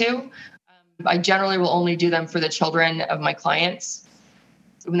that out to. I generally will only do them for the children of my clients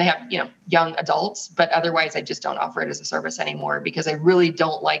when they have, young adults, but otherwise I just don't offer it as a service anymore because I really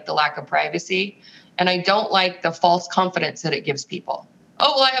don't like the lack of privacy. And I don't like the false confidence that it gives people.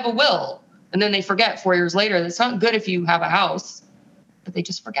 Oh, well, I have a will. And then they forget 4 years later. That's not good if you have a house, but they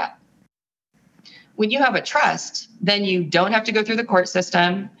just forget. When you have a trust, then you don't have to go through the court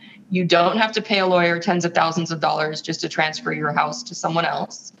system. You don't have to pay a lawyer tens of thousands of dollars just to transfer your house to someone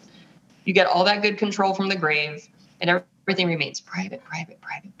else. You get all that good control from the grave, and everything remains private.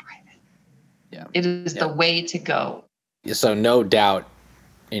 Yeah. It is the way to go. So no doubt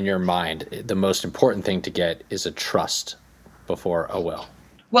in your mind, the most important thing to get is a trust before a will.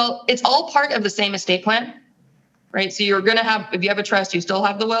 Well, it's all part of the same estate plan, right? So you're going to have, if you have a trust, you still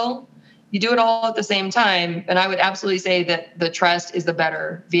have the will. You do it all at the same time. And I would absolutely say that the trust is the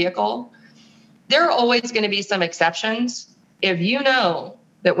better vehicle. There are always going to be some exceptions. If you know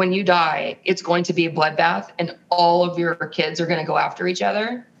that when you die, it's going to be a bloodbath and all of your kids are going to go after each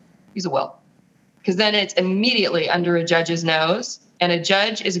other, use a will. Because then it's immediately under a judge's nose, and a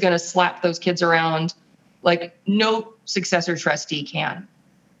judge is going to slap those kids around like no successor trustee can.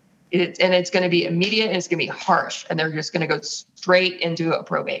 And it's going to be immediate and it's going to be harsh, and they're just going to go straight into a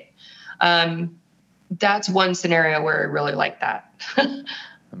probate. That's one scenario where I really like that.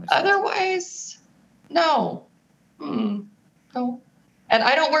 Otherwise, no. No. And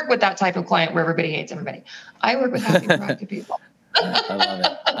I don't work with that type of client where everybody hates everybody. I work with happy, proactive people.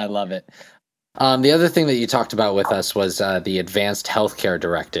 I love it. The other thing that you talked about with us was the Advanced Healthcare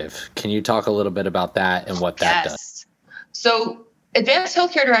Directive. Can you talk a little bit about that and what that does? So Advanced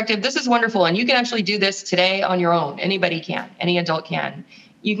Healthcare Directive, this is wonderful. And you can actually do this today on your own. Anybody can. Any adult can.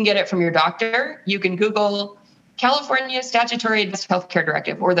 You can get it from your doctor. You can Google California Statutory Advanced Healthcare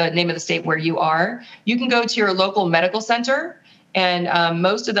Directive, or the name of the state where you are. You can go to your local medical center. And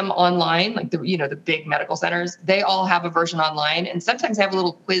most of them online, like the big medical centers, they all have a version online. And sometimes they have a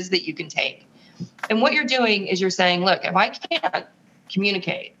little quiz that you can take. And what you're doing is you're saying, look, if I can't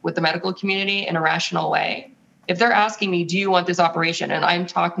communicate with the medical community in a rational way, if they're asking me, do you want this operation? And I'm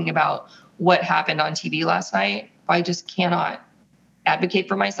talking about what happened on TV last night, if I just cannot advocate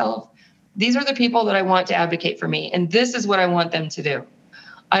for myself, these are the people that I want to advocate for me. And this is what I want them to do.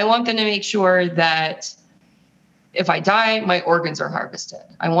 I want them to make sure that if I die, my organs are harvested.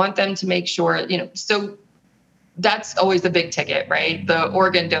 I want them to make sure, so that's always the big ticket, right? The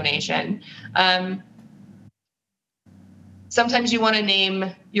organ donation. Sometimes you want to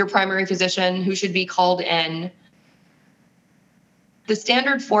name your primary physician who should be called in. The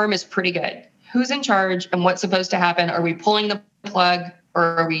standard form is pretty good. Who's in charge and what's supposed to happen? Are we pulling the plug, or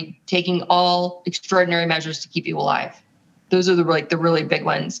are we taking all extraordinary measures to keep you alive? Those are the really big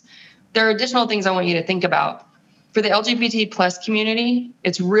ones. There are additional things I want you to think about. For the LGBT plus community,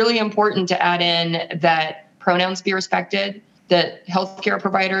 it's really important to add in that pronouns be respected, that healthcare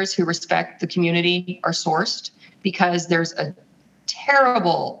providers who respect the community are sourced, because there's a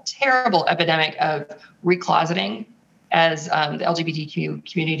terrible, terrible epidemic of recloseting as the LGBTQ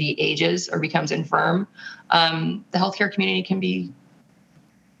community ages or becomes infirm. The healthcare community can be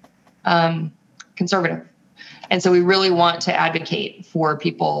conservative. And so we really want to advocate for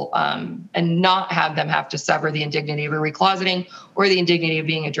people and not have them have to suffer the indignity of a recloseting or the indignity of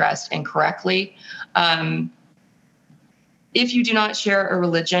being addressed incorrectly. If you do not share a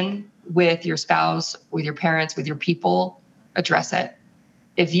religion with your spouse, with your parents, with your people, address it.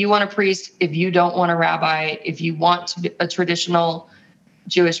 If you want a priest, if you don't want a rabbi, if you want a traditional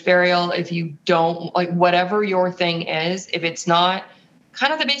Jewish burial, if you don't, whatever your thing is, if it's not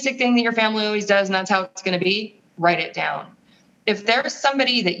kind of the basic thing that your family always does and that's how it's going to be, write it down. If there's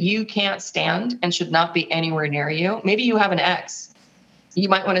somebody that you can't stand and should not be anywhere near you, maybe you have an ex. You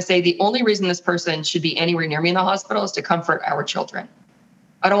might want to say, the only reason this person should be anywhere near me in the hospital is to comfort our children.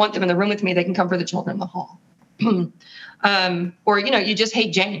 I don't want them in the room with me. They can comfort the children in the hall. Or, you just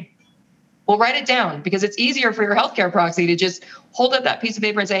hate Jane. Well, write it down, because it's easier for your healthcare proxy to just hold up that piece of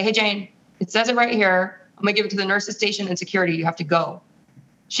paper and say, hey, Jane, it says it right here. I'm going to give it to the nurse's station and security. You have to go.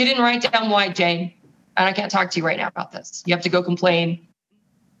 She didn't write down why, Jane, and I can't talk to you right now about this. You have to go complain.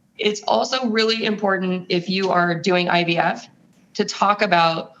 It's also really important if you are doing IVF to talk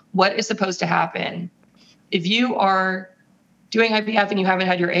about what is supposed to happen. If you are doing IVF and you haven't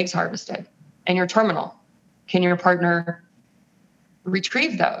had your eggs harvested and you're terminal, can your partner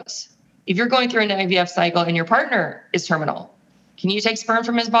retrieve those? If you're going through an IVF cycle and your partner is terminal, can you take sperm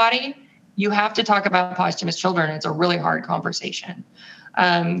from his body? You have to talk about posthumous children. It's a really hard conversation.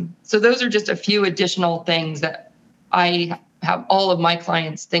 So those are just a few additional things that I have all of my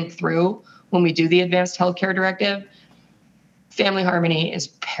clients think through when we do the Advanced Healthcare Directive. Family harmony is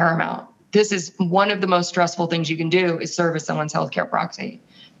paramount. This is one of the most stressful things you can do is serve as someone's healthcare proxy.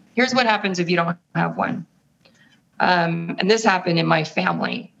 Here's what happens if you don't have one. And this happened in my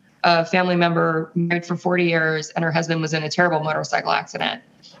family. A family member married for 40 years and her husband was in a terrible motorcycle accident.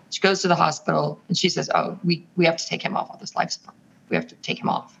 She goes to the hospital and she says, oh, we have to take him off all this life support. We have to take him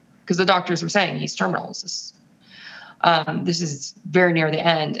off because the doctors were saying he's terminal. This is very near the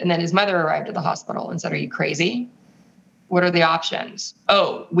end. And then his mother arrived at the hospital and said, are you crazy? What are the options?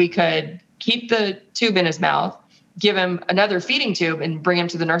 Oh, we could keep the tube in his mouth, give him another feeding tube and bring him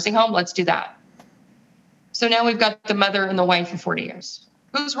to the nursing home. Let's do that. So now we've got the mother and the wife for 40 years.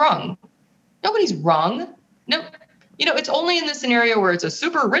 Who's wrong? Nobody's wrong. No, it's only in the scenario where it's a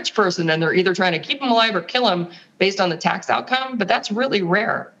super rich person and they're either trying to keep him alive or kill him based on the tax outcome, but that's really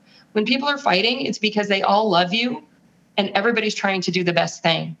rare. When people are fighting, it's because they all love you and everybody's trying to do the best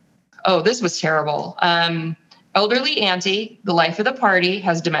thing. Oh, this was terrible. Elderly auntie, the life of the party,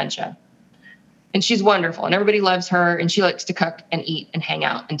 has dementia. And she's wonderful and everybody loves her and she likes to cook and eat and hang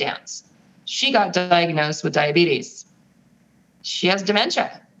out and dance. She got diagnosed with diabetes. She has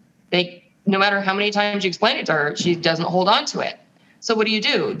dementia. No matter how many times you explain it to her, she doesn't hold on to it. So what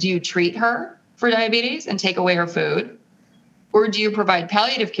do? Do you treat her for diabetes and take away her food? Or do you provide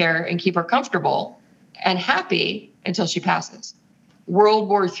palliative care and keep her comfortable and happy until she passes? World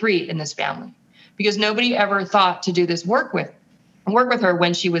War III in this family. Because nobody ever thought to do this work with her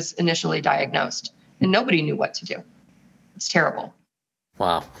when she was initially diagnosed. And nobody knew what to do. It's terrible.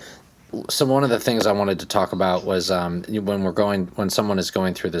 Wow. So one of the things I wanted to talk about was when someone is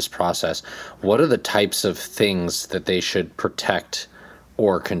going through this process, what are the types of things that they should protect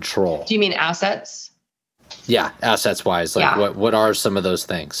or control? Do you mean assets? Yeah, assets wise. What are some of those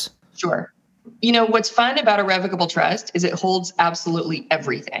things? Sure. What's fun about a revocable trust is it holds absolutely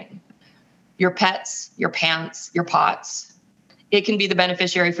everything. Your pets, your pants, your pots. It can be the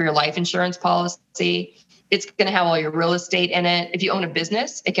beneficiary for your life insurance policy. It's going to have all your real estate in it. If you own a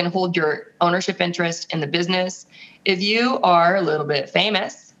business, it can hold your ownership interest in the business. If you are a little bit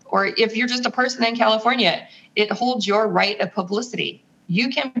famous, or if you're just a person in California, it holds your right of publicity. You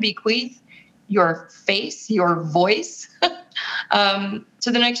can bequeath your face, your voice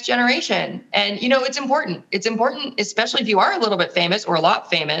to the next generation. And, it's important. It's important, especially if you are a little bit famous or a lot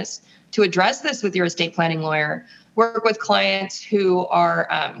famous, to address this with your estate planning lawyer. Work with clients who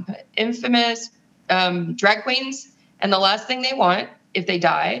are infamous drag queens. And the last thing they want if they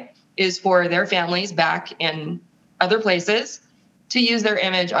die is for their families back in other places to use their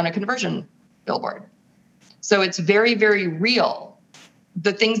image on a conversion billboard. So it's very, very real.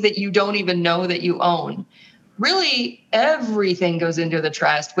 The things that you don't even know that you own. Really, everything goes into the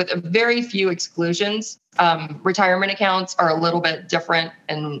trust with a very few exclusions. Retirement accounts are a little bit different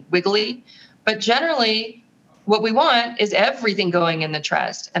and wiggly, but generally what we want is everything going in the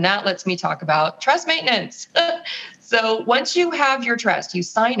trust. And that lets me talk about trust maintenance. So once you have your trust, you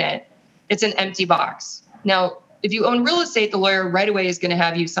sign it, it's an empty box. Now, if you own real estate, the lawyer right away is going to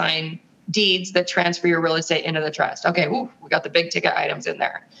have you sign deeds that transfer your real estate into the trust. Okay, we got the big ticket items in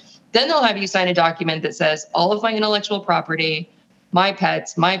there. Then they'll have you sign a document that says all of my intellectual property, my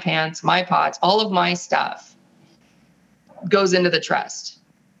pets, my pants, my pots, all of my stuff goes into the trust.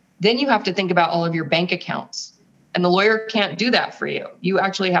 Then you have to think about all of your bank accounts. And the lawyer can't do that for you. You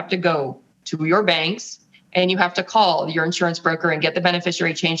actually have to go to your banks and you have to call your insurance broker and get the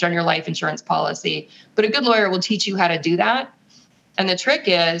beneficiary changed on your life insurance policy. But a good lawyer will teach you how to do that. And the trick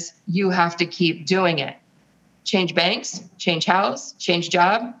is you have to keep doing it. Change banks, change house, change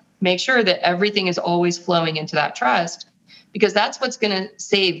job. Make sure that everything is always flowing into that trust, because that's what's going to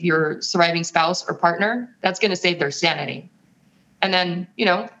save your surviving spouse or partner. That's going to save their sanity. And then,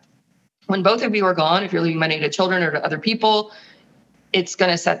 when both of you are gone, if you're leaving money to children or to other people, it's going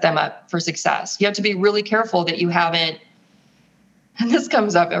to set them up for success. You have to be really careful that you haven't, and this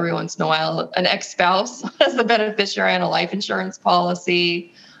comes up every once in a while, an ex-spouse as the beneficiary on a life insurance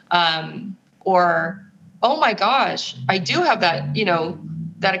policy, or, oh my gosh, I do have that,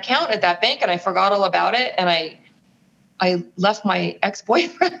 that account at that bank and I forgot all about it. And I left my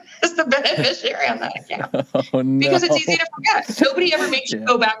ex-boyfriend as the beneficiary on that account. Oh, no. Because it's easy to forget. Nobody ever makes you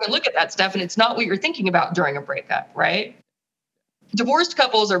go back and look at that stuff. And it's not what you're thinking about during a breakup, right? Divorced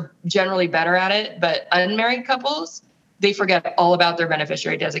couples are generally better at it, but unmarried couples, they forget all about their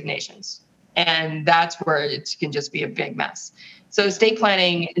beneficiary designations. And that's where it can just be a big mess. So estate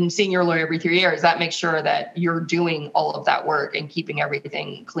planning and seeing your lawyer every 3 years, that makes sure that you're doing all of that work and keeping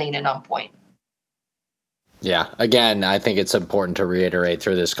everything clean and on point. Yeah. Again, I think it's important to reiterate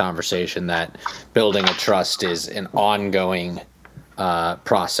through this conversation that building a trust is an ongoing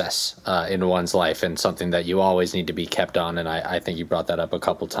process in one's life and something that you always need to be kept on. And I think you brought that up a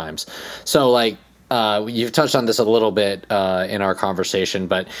couple times. So like, you've touched on this a little bit in our conversation,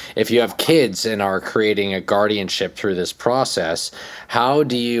 but if you have kids and are creating a guardianship through this process, how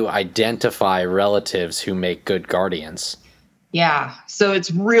do you identify relatives who make good guardians? Yeah, so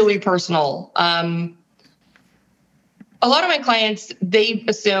it's really personal. A lot of my clients, they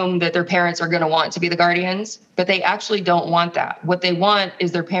assume that their parents are going to want to be the guardians, but they actually don't want that. What they want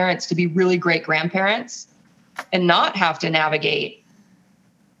is their parents to be really great grandparents and not have to navigate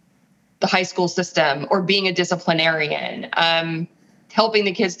the high school system or being a disciplinarian, helping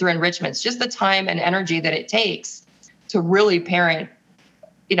the kids through enrichments, just the time and energy that it takes to really parent,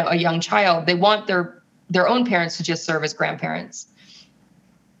 a young child. They want their own parents to just serve as grandparents.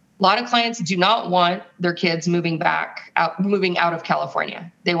 A lot of clients do not want their kids moving out of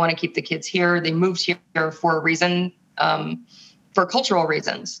California. They want to keep the kids here. They moved here for a reason, for cultural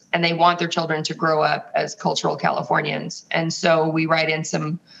reasons, and they want their children to grow up as cultural Californians. And so we write in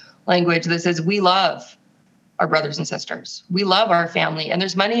some language that says, we love our brothers and sisters. We love our family. And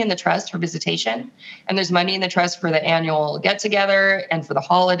there's money in the trust for visitation. And there's money in the trust for the annual get together and for the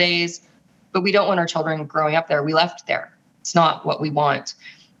holidays. But we don't want our children growing up there. We left there. It's not what we want.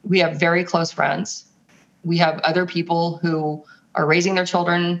 We have very close friends. We have other people who are raising their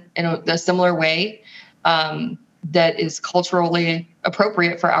children in a similar way that is culturally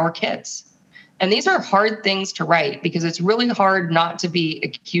appropriate for our kids. And these are hard things to write because it's really hard not to be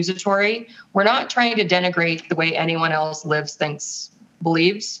accusatory. We're not trying to denigrate the way anyone else lives, thinks,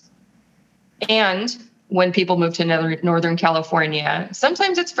 believes. And when people move to Northern California,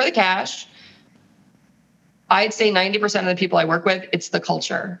 sometimes it's for the cash. I'd say 90% of the people I work with, it's the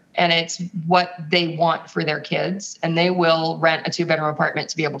culture and it's what they want for their kids. And they will rent a 2-bedroom apartment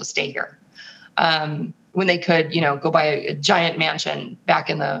to be able to stay here. When they could, go buy a giant mansion back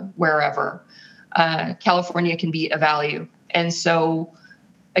in the wherever. California can be a value. And so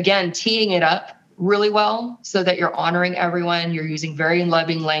again, teeing it up really well so that you're honoring everyone, you're using very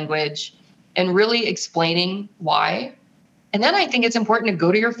loving language and really explaining why. And then I think it's important to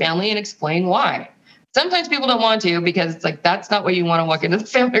go to your family and explain why. Sometimes people don't want to because it's like, that's not what you want to walk into the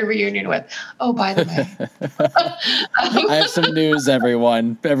family reunion with. Oh, by the way. I have some news,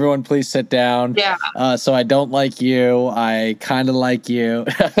 everyone. Everyone, please sit down. Yeah. So I don't like you. I kind of like you.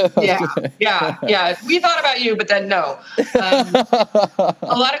 Yeah. We thought about you, but then no. A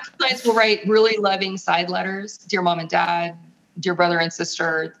lot of clients will write really loving side letters. Dear mom and dad, dear brother and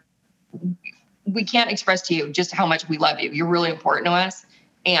sister. We can't express to you just how much we love you. You're really important to us.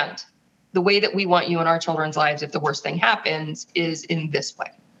 And the way that we want you in our children's lives, if the worst thing happens, is in this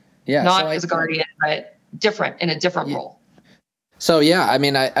way. Yeah. Not as a guardian, but in a different role. So, yeah, I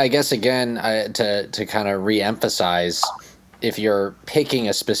mean, I guess, again, to kind of reemphasize, if you're picking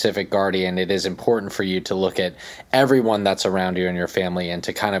a specific guardian, it is important for you to look at everyone that's around you in your family and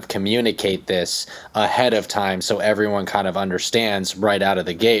to kind of communicate this ahead of time so everyone kind of understands right out of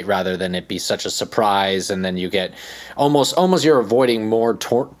the gate rather than it be such a surprise and then you get almost you're avoiding more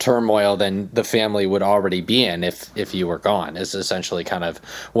turmoil than the family would already be in if you were gone, is essentially kind of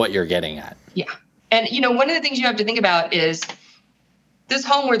what you're getting at. Yeah. And, one of the things you have to think about is this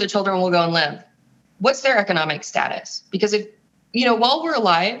home where the children will go and live. What's their economic status? Because if, while we're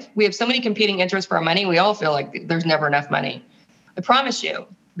alive, we have so many competing interests for our money. We all feel like there's never enough money. I promise you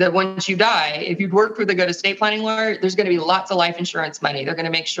that once you die, if you've worked with a good estate planning lawyer, there's going to be lots of life insurance money. They're going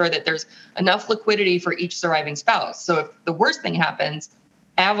to make sure that there's enough liquidity for each surviving spouse. So if the worst thing happens,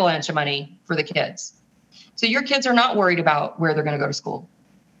 avalanche of money for the kids. So your kids are not worried about where they're going to go to school.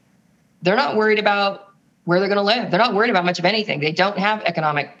 They're not worried about where they're going to live. They're not worried about much of anything. They don't have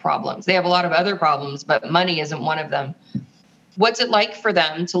economic problems. They have a lot of other problems, but money isn't one of them. What's it like for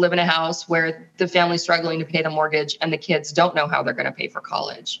them to live in a house where the family's struggling to pay the mortgage and the kids don't know how they're going to pay for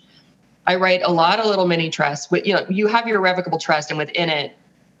college? I write a lot of little mini trusts. You have your irrevocable trust, and within it,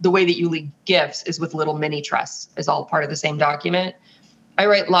 the way that you leave gifts is with little mini trusts. Is all part of the same document. I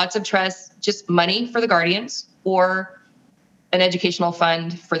write lots of trusts, just money for the guardians or an educational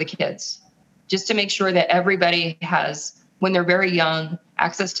fund for the kids. just to make sure that everybody has, when they're very young,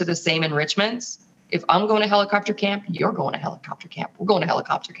 access to the same enrichments. If I'm going to helicopter camp, you're going to helicopter camp. We're going to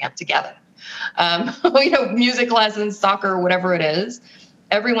helicopter camp together. Music lessons, soccer, whatever it is.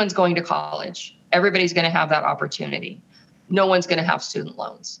 Everyone's going to college. Everybody's going to have that opportunity. No one's going to have student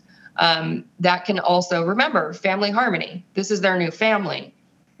loans. That can also, remember, family harmony. This is their new family.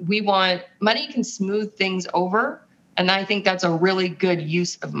 Money can smooth things over. And I think that's a really good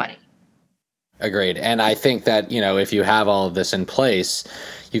use of money. Agreed. And I think that, if you have all of this in place,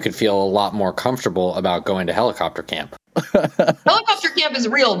 you could feel a lot more comfortable about going to helicopter camp. Helicopter camp is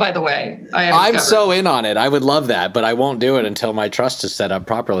real, by the way. I'm so in on it. I would love that, but I won't do it until my trust is set up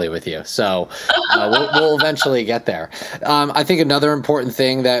properly with you. So we'll eventually get there. I think another important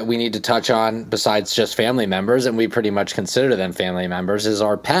thing that we need to touch on, besides just family members, and we pretty much consider them family members, is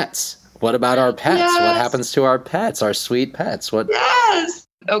our pets. What about our pets? Yes. What happens to our pets, our sweet pets? Yes.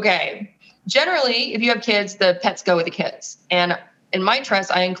 Okay. Generally, if you have kids, the pets go with the kids. And in my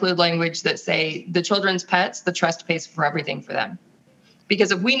trust, I include language that say the children's pets, the trust pays for everything for them.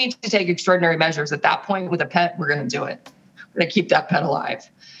 Because if we need to take extraordinary measures at that point with a pet, we're going to do it. We're going to keep that pet alive.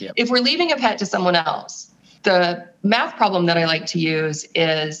 Yep. If we're leaving a pet to someone else, the math problem that I like to use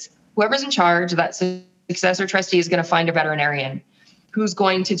is whoever's in charge, that successor trustee, is going to find a veterinarian who's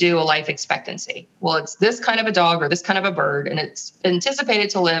going to do a life expectancy. Well, it's this kind of a dog or this kind of a bird, and it's anticipated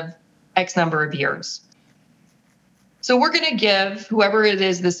to live X number of years. So we're going to give whoever it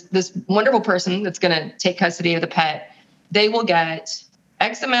is, this wonderful person that's going to take custody of the pet, they will get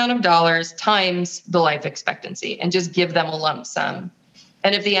X amount of dollars times the life expectancy and just give them a lump sum.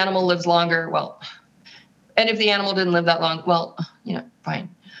 And if the animal lives longer, well, and if the animal didn't live that long, well, fine.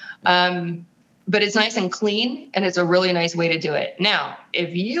 But it's nice and clean, and it's a really nice way to do it. Now,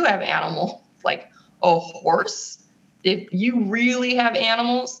 if you have animal like a horse, if you really have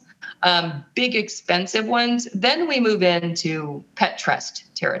animals, big expensive ones, then we move into pet trust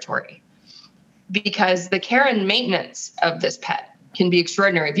territory, because the care and maintenance of this pet can be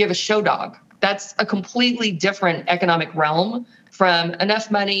extraordinary. If you have a show dog, that's a completely different economic realm from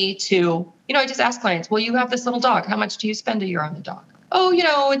enough money to, I just ask clients, well, you have this little dog. How much do you spend a year on the dog? Oh,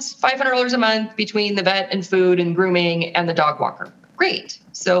 it's $500 a month between the vet and food and grooming and the dog walker. Great.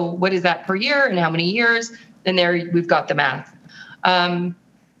 So what is that per year and how many years? And there we've got the math.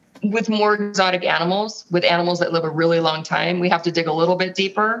 With more exotic animals, with animals that live a really long time, we have to dig a little bit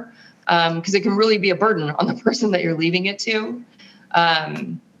deeper because it can really be a burden on the person that you're leaving it to.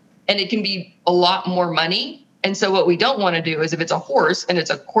 And it can be a lot more money. And so what we don't want to do is, if it's a horse and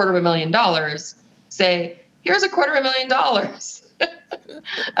it's $250,000, say, here's $250,000.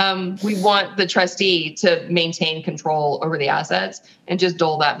 We want the trustee to maintain control over the assets and just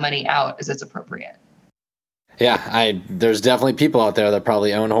dole that money out as it's appropriate. Yeah, there's definitely people out there that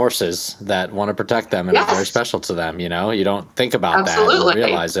probably own horses that want to protect them, and Yes. it's very special to them. You don't think about Absolutely. that and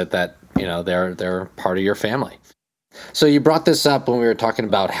realize it, that they're part of your family. So you brought this up when we were talking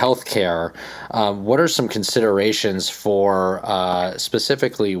about healthcare. What are some considerations for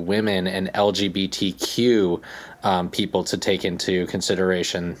specifically women and LGBTQ people to take into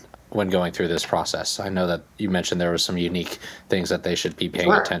consideration when going through this process? I know that you mentioned there were some unique things that they should be paying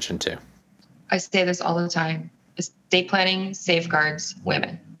Sure. attention to. I say this all the time. Estate planning safeguards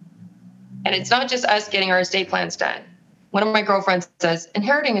women. And it's not just us getting our estate plans done. One of my girlfriends says,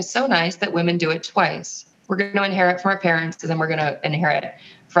 inheriting is so nice that women do it twice. We're going to inherit from our parents, and then we're going to inherit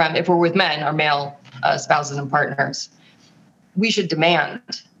from, if we're with men, our male spouses and partners. We should demand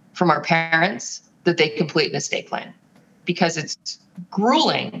from our parents that they complete an estate plan, because it's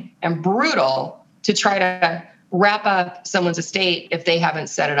grueling and brutal to try to wrap up someone's estate if they haven't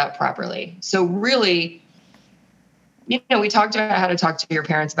set it up properly. So really, we talked about how to talk to your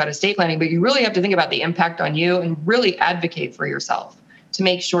parents about estate planning, but you really have to think about the impact on you and really advocate for yourself to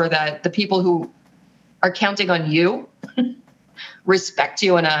make sure that the people who are counting on you respect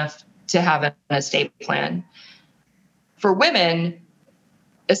you enough to have an estate plan. For women,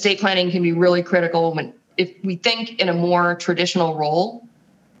 estate planning can be really critical if we think in a more traditional role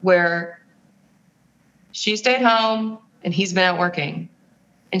where she stayed home and he's been out working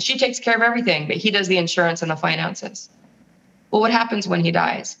and she takes care of everything, but he does the insurance and the finances. Well, what happens when he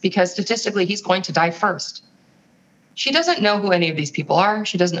dies? Because statistically, he's going to die first. She doesn't know who any of these people are.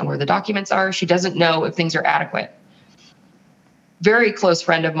 She doesn't know where the documents are. She doesn't know if things are adequate. Very close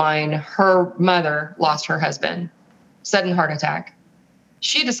friend of mine, her mother lost her husband, sudden heart attack.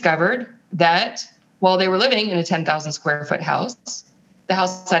 She discovered that while they were living in a 10,000 square foot house, the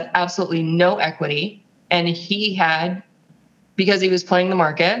house had absolutely no equity. And he had, because he was playing the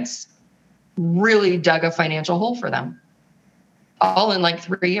markets, really dug a financial hole for them, all in like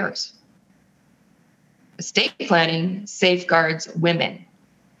 3 years. estate planning safeguards women.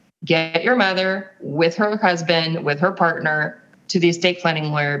 Get your mother with her husband, with her partner to the estate planning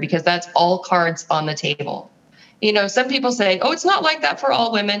lawyer, because that's all cards on the table. Some people say, oh, it's not like that for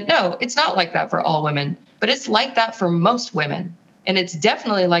all women. No, it's not like that for all women, but it's like that for most women. And it's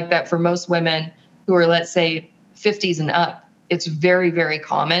definitely like that for most women who are, let's say, 50s and up. It's very, very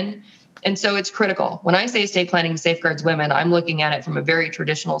common. And so it's critical. When I say estate planning safeguards women, I'm looking at it from a very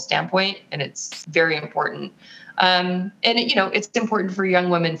traditional standpoint, and it's very important. It's important for young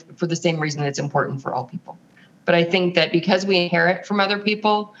women for the same reason it's important for all people. But I think that because we inherit from other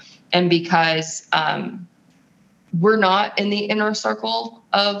people, and because we're not in the inner circle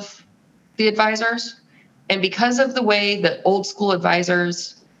of the advisors, and because of the way that old school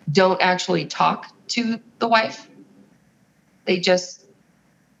advisors don't actually talk to the wife, they just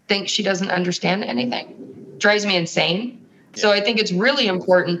think she doesn't understand anything. Drives me insane. Yeah. So I think it's really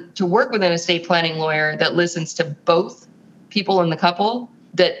important to work with an estate planning lawyer that listens to both people in the couple,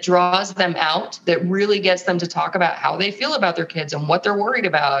 that draws them out, that really gets them to talk about how they feel about their kids and what they're worried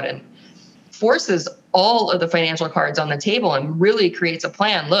about, and forces all of the financial cards on the table and really creates a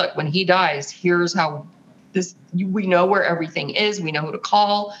plan. Look, when he dies, here's how we know where everything is. We know who to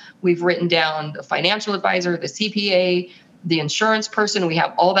call. We've written down the financial advisor, the CPA, the insurance person. We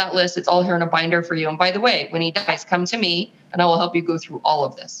have all that list. It's all here in a binder for you. And by the way, when he dies, come to me and I will help you go through all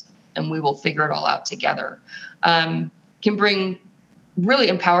of this, and we will figure it all out together. Can bring really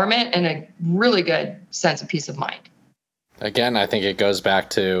empowerment and a really good sense of peace of mind. Again, I think it goes back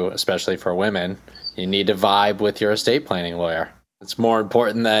to, especially for women, you need to vibe with your estate planning lawyer. It's more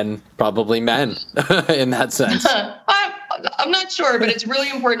important than probably men in that sense. I'm not sure, but it's really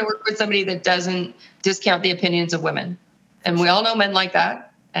important to work with somebody that doesn't discount the opinions of women. And we all know men like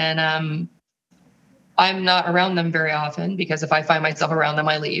that. And I'm not around them very often, because if I find myself around them,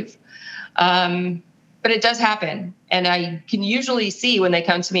 I leave. But it does happen. And I can usually see when they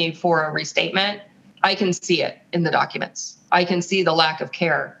come to me for a restatement, I can see it in the documents. I can see the lack of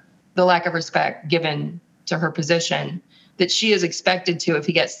care, the lack of respect given to her position, that she is expected to, if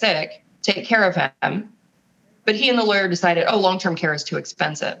he gets sick, take care of him. But he and the lawyer decided, oh, long-term care is too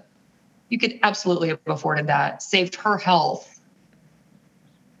expensive. You could absolutely have afforded that, saved her health.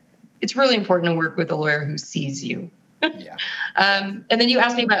 It's really important to work with a lawyer who sees you. Yeah. And then you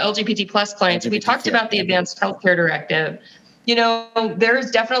asked me about LGBT plus clients. We talked about the Advanced Healthcare Directive.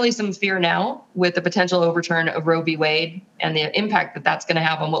 There's definitely some fear now with the potential overturn of Roe v. Wade and the impact that that's going to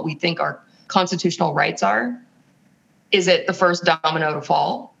have on what we think our constitutional rights are. Is it the first domino to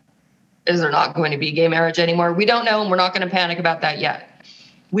fall? Is there not going to be gay marriage anymore? We don't know, and we're not going to panic about that yet.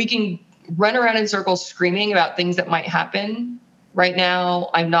 We can run around in circles screaming about things that might happen. Right now,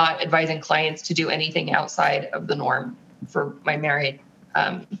 I'm not advising clients to do anything outside of the norm for my married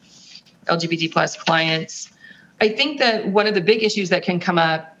LGBT plus clients. I think that one of the big issues that can come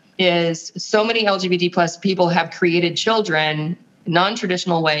up is so many LGBT plus people have created children in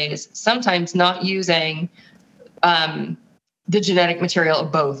non-traditional ways, sometimes not using the genetic material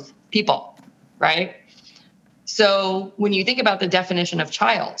of both people, right? So when you think about the definition of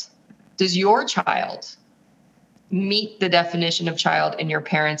child, does your child meet the definition of child in your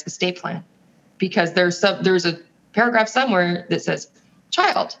parents' estate plan? Because there's a paragraph somewhere that says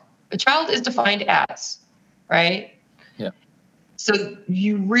child. A child is defined as, right? Yeah. So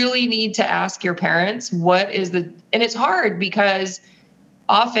you really need to ask your parents and it's hard because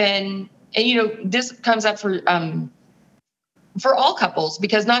often, and this comes up for all couples,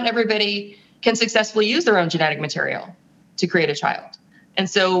 because not everybody can successfully use their own genetic material to create a child. And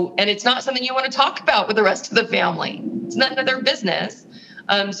it's not something you want to talk about with the rest of the family. It's none of their business.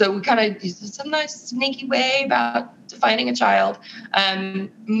 So we kind of use some nice sneaky way about defining a child.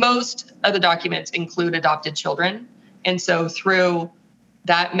 Most of the documents include adopted children. And so through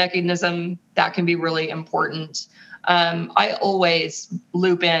that mechanism, that can be really important. I always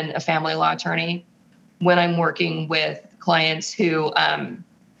loop in a family law attorney when I'm working with clients who,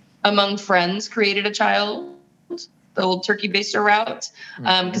 among friends, created a child, the old turkey baster route,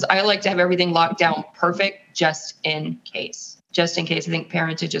 because I like to have everything locked down perfect just in case. Just in case. I think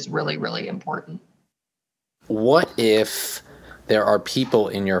parentage is really, really important. What if there are people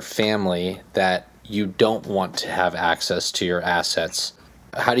in your family that you don't want to have access to your assets?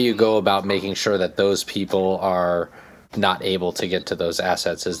 How do you go about making sure that those people are not able to get to those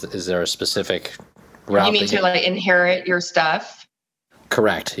assets? Is there a specific route? You mean to inherit your stuff?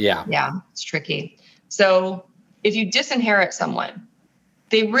 Correct. Yeah. Yeah, it's tricky. So if you disinherit someone,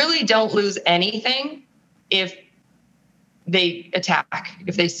 they really don't lose anything if they attack,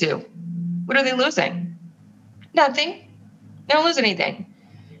 if they sue. What are they losing? Nothing. They don't lose anything.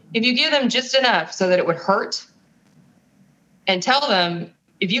 If you give them just enough so that it would hurt, and tell them,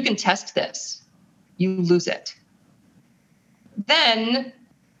 if you can test this, you lose it. Then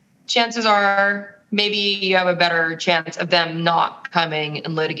chances are maybe you have a better chance of them not coming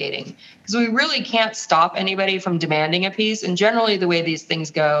and litigating, because we really can't stop anybody from demanding a piece. And generally the way these things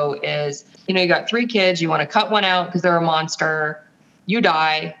go is, you got 3 kids, you want to cut one out because they're a monster, you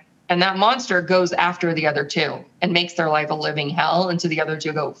die, and that monster goes after the other 2 and makes their life a living hell. And so the other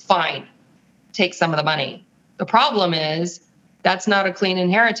 2 go, fine, take some of the money. The problem is that's not a clean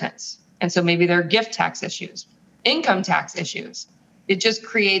inheritance. And so maybe there are gift tax issues, income tax issues. It just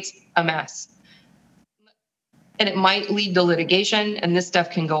creates a mess. And it might lead to litigation, and this stuff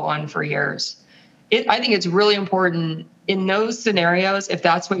can go on for years. I think it's really important in those scenarios, if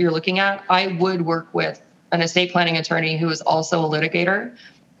that's what you're looking at, I would work with an estate planning attorney who is also a litigator,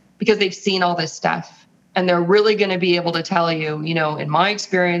 because they've seen all this stuff. And they're really going to be able to tell you, in my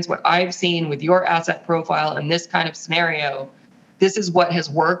experience, what I've seen with your asset profile in this kind of scenario, this is what has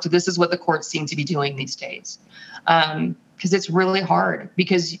worked. This is what the courts seem to be doing these days. Because it's really hard,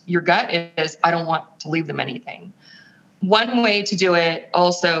 because your gut is, I don't want to leave them anything. One way to do it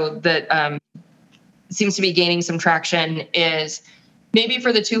also that seems to be gaining some traction is maybe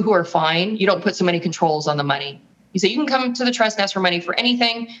for the 2 who are fine, you don't put so many controls on the money. You say, you can come to the trust and ask for money for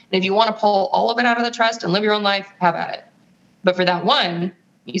anything. And if you want to pull all of it out of the trust and live your own life, have at it. But for that one,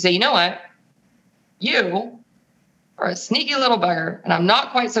 you say, you know what? You are a sneaky little bugger, and I'm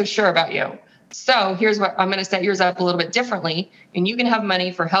not quite so sure about you. So here's what I'm going to set yours up a little bit differently, and you can have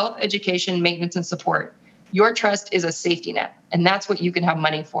money for health, education, maintenance, and support. Your trust is a safety net, and that's what you can have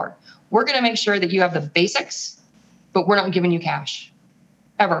money for. We're going to make sure that you have the basics, but we're not giving you cash,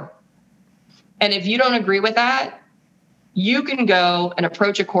 ever. And if you don't agree with that, you can go and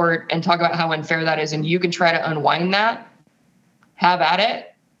approach a court and talk about how unfair that is, and you can try to unwind that. Have at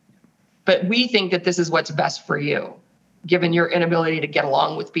it. But we think that this is what's best for you, given your inability to get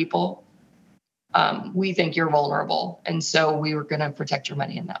along with people. We think you're vulnerable. And so we were going to protect your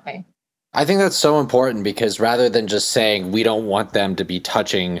money in that way. I think that's so important, because rather than just saying we don't want them to be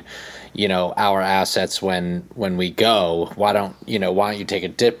touching, our assets when we go, why don't you take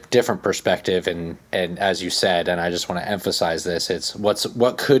a different perspective? And as you said, and I just want to emphasize this, it's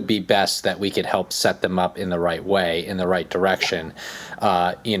what could be best that we could help set them up in the right way, in the right direction.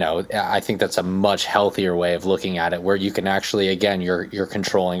 I think that's a much healthier way of looking at it, where you can actually, again, you're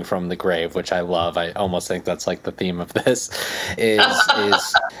controlling from the grave, which I love. I almost think that's like the theme of this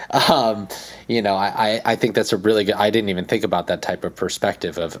I think that's a really good, I didn't even think about that type of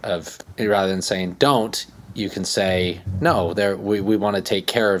perspective of rather than saying don't, you can say, no, we want to take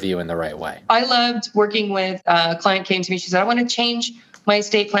care of you in the right way. I loved working with a client came to me. She said, I want to change my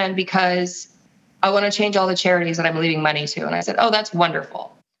estate plan because I want to change all the charities that I'm leaving money to. And I said, oh, that's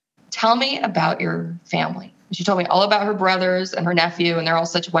wonderful. Tell me about your family. And she told me all about her brothers and her nephew, and they're all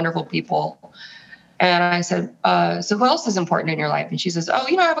such wonderful people. And I said, so who else is important in your life? And she says, oh,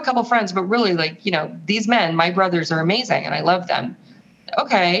 I have a couple friends, but really, these men, my brothers, are amazing and I love them.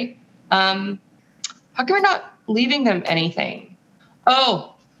 Okay. How come you're not leaving them anything?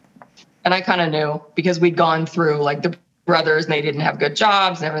 Oh, and I kind of knew, because we'd gone through the brothers and they didn't have good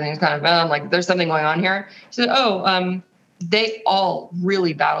jobs and everything's kind of, I'm like, there's something going on here. She said, they all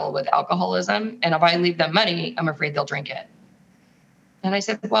really battle with alcoholism. And if I leave them money, I'm afraid they'll drink it. And I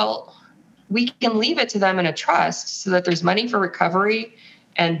said, well, we can leave it to them in a trust so that there's money for recovery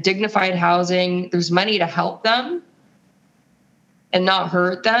and dignified housing. There's money to help them and not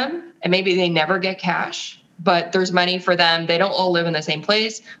hurt them. And maybe they never get cash, but there's money for them. They don't all live in the same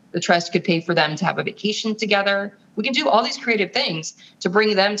place. The trust could pay for them to have a vacation together. We can do all these creative things to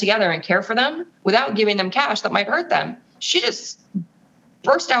bring them together and care for them without giving them cash that might hurt them. She just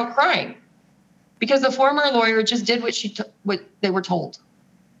burst out crying because the former lawyer just did what they were told.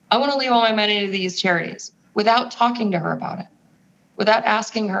 I want to leave all my money to these charities without talking to her about it, without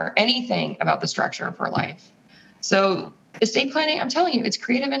asking her anything about the structure of her life. So estate planning, I'm telling you, it's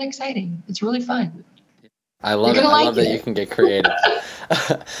creative and exciting. It's really fun. I love it. I love that you can get creative.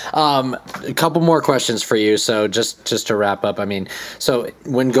 A couple more questions for you. So just to wrap up, so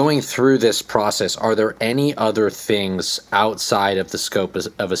when going through this process, are there any other things outside of the scope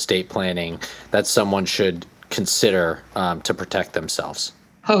of estate planning that someone should consider to protect themselves?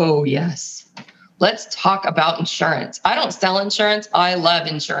 Oh, yes. Let's talk about insurance. I don't sell insurance. I love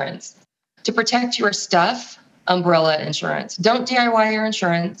insurance. To protect your stuff, umbrella insurance. Don't DIY your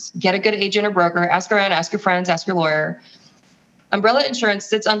insurance. Get a good agent or broker. Ask around, ask your friends, ask your lawyer. Umbrella insurance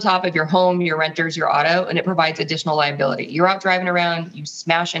sits on top of your home, your renters, your auto, and it provides additional liability. You're out driving around, you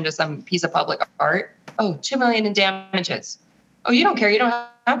smash into some piece of public art. Oh, $2 million in damages. Oh, you don't care. You don't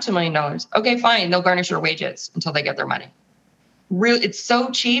have $2 million. Okay, fine. They'll garnish your wages until they get their money. Really, it's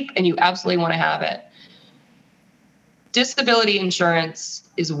so cheap and you absolutely want to have it. Disability insurance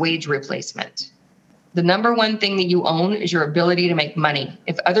is wage replacement. The number one thing that you own is your ability to make money.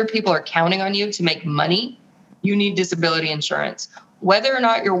 If other people are counting on you to make money, you need disability insurance. Whether or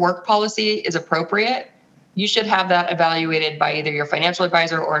not your work policy is appropriate, you should have that evaluated by either your financial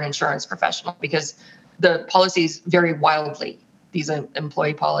advisor or an insurance professional, because the policies vary wildly, these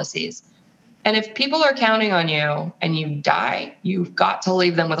employee policies. And if people are counting on you and you die, you've got to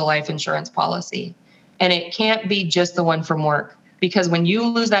leave them with a life insurance policy. And it can't be just the one from work, because when you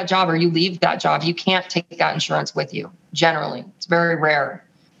lose that job or you leave that job, you can't take that insurance with you. Generally, it's very rare.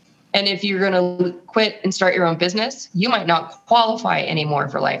 And if you're going to quit and start your own business, you might not qualify anymore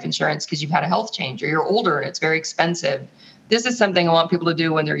for life insurance because you've had a health change or you're older and it's very expensive. This is something I want people to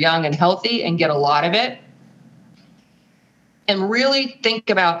do when they're young and healthy and get a lot of it. And really think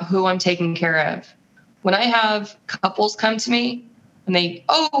about who I'm taking care of. When I have couples come to me and they,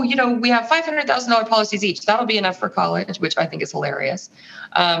 we have $500,000 policies each. That'll be enough for college, which I think is hilarious,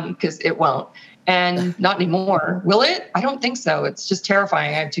 because it won't. And not anymore. Will it? I don't think so. It's just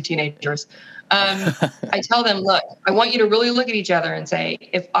terrifying. I have 2 teenagers. I tell them, look, I want you to really look at each other and say,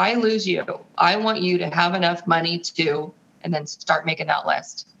 if I lose you, I want you to have enough money to, and then start making that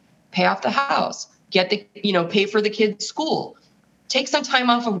list. Pay off the house, pay for the kids' school, take some time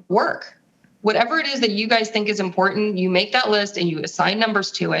off of work. Whatever it is that you guys think is important, you make that list and you assign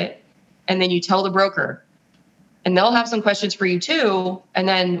numbers to it, and then you tell the broker. And they'll have some questions for you too. And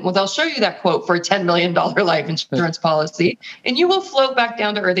then, they'll show you that quote for a $10 million life insurance policy, and you will float back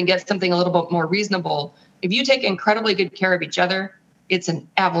down to earth and get something a little bit more reasonable. If you take incredibly good care of each other, it's an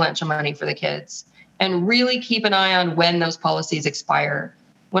avalanche of money for the kids. And really keep an eye on when those policies expire.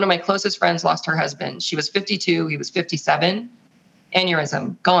 One of my closest friends lost her husband. She was 52, he was 57.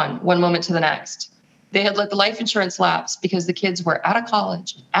 Aneurysm, gone one moment to the next. They had let the life insurance lapse because the kids were out of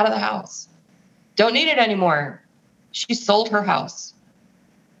college, out of the house. Don't need it anymore. She sold her house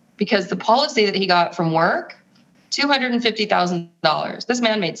because the policy that he got from work, $250,000. This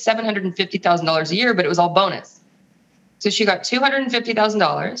man made $750,000 a year, but it was all bonus. So she got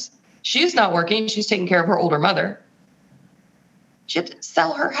 $250,000. She's not working. She's taking care of her older mother. She had to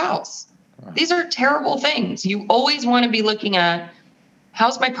sell her house. These are terrible things. You always want to be looking at,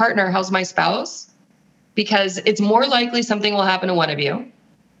 how's my partner? How's my spouse? Because it's more likely something will happen to one of you.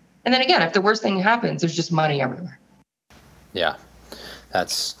 And then again, if the worst thing happens, there's just money everywhere. Yeah,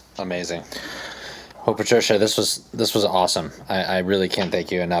 that's amazing. Well, Patricia, this was awesome. I really can't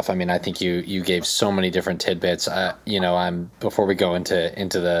thank you enough. I mean, I think you gave so many different tidbits. Before we go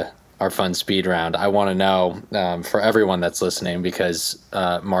into our fun speed round, I want to know, for everyone that's listening, because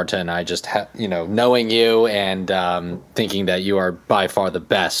Marta and I just knowing you and thinking that you are by far the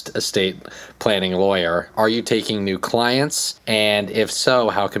best estate planning lawyer, are you taking new clients? And if so,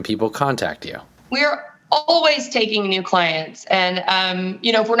 how can people contact you? We're always taking new clients. And,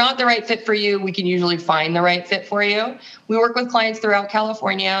 if we're not the right fit for you, we can usually find the right fit for you. We work with clients throughout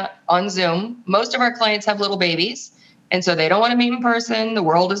California on Zoom. Most of our clients have little babies, and so they don't want to meet in person. The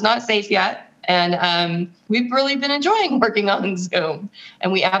world is not safe yet. And we've really been enjoying working on Zoom,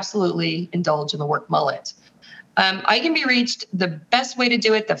 and we absolutely indulge in the work mullet. I can be reached. The best way to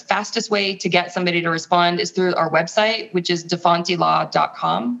do it, the fastest way to get somebody to respond, is through our website, which is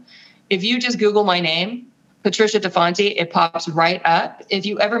defontelaw.com. If you just Google my name, Patricia DeFonte, it pops right up. If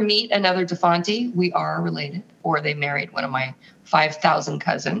you ever meet another DeFonte, we are related, or they married one of my 5,000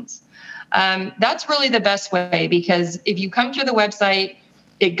 cousins. That's really the best way, because if you come through the website,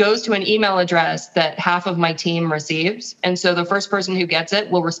 it goes to an email address that half of my team receives. And so the first person who gets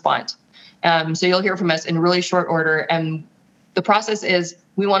it will respond. So you'll hear from us in really short order. And the process is,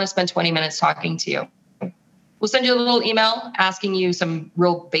 we want to spend 20 minutes talking to you. We'll send you a little email asking you some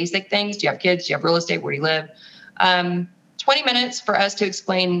real basic things. Do you have kids? Do you have real estate? Where do you live? 20 minutes for us to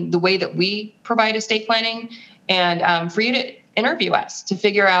explain the way that we provide estate planning, and for you to interview us to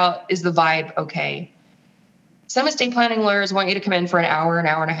figure out, is the vibe okay? Some estate planning lawyers want you to come in for an hour and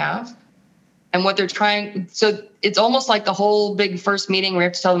a half. And what they're trying, so it's almost like the whole big first meeting where you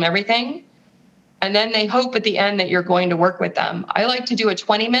have to tell them everything. And then they hope at the end that you're going to work with them. I like to do a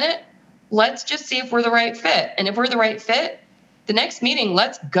 20-minute. Let's just see if we're the right fit. And if we're the right fit, the next meeting,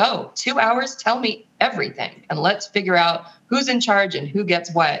 let's go. 2 hours, tell me everything. And let's figure out who's in charge and who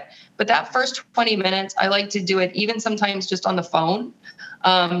gets what. But that first 20 minutes, I like to do it even sometimes just on the phone.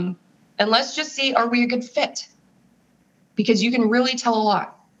 And let's just see, are we a good fit? Because you can really tell a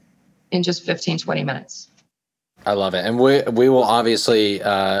lot in just 15, 20 minutes. I love it. And we will obviously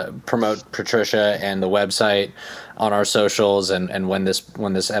promote Patricia and the website on our socials and when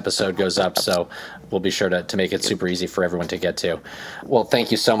this episode goes up. So we'll be sure to make it super easy for everyone to get to. Well, thank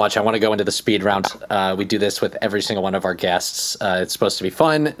you so much. I want to go into the speed round. We do this with every single one of our guests. It's supposed to be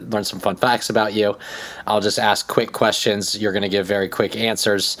fun, learn some fun facts about you. I'll just ask quick questions. You're going to give very quick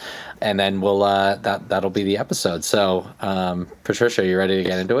answers, and then we'll that'll be the episode. So, Patricia, you ready to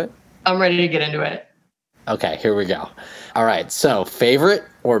get into it? I'm ready to get into it. Okay, here we go. All right. So, favorite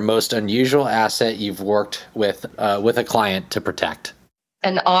or most unusual asset you've worked with a client to protect?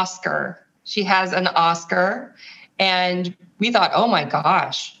 An Oscar. She has an Oscar, and we thought, oh my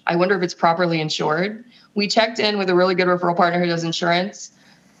gosh, I wonder if it's properly insured. We checked in with a really good referral partner who does insurance.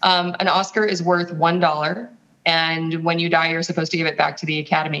 An Oscar is worth $1, and when you die, you're supposed to give it back to the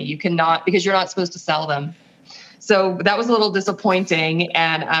Academy. You cannot, because you're not supposed to sell them. So that was a little disappointing,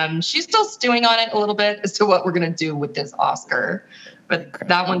 and she's still stewing on it a little bit as to what we're going to do with this Oscar. But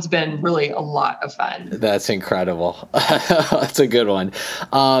that one's been really a lot of fun. That's incredible. That's a good one.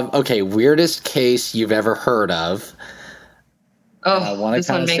 Okay, weirdest case you've ever heard of? Oh, this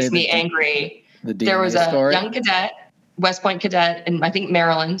one makes me angry. There was a young cadet, West Point cadet, in I think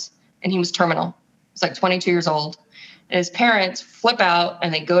Maryland, and he was terminal. He's like 22 years old. And his parents flip out,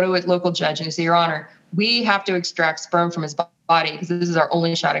 and they go to a local judge and they say, Your Honor, we have to extract sperm from his body because this is our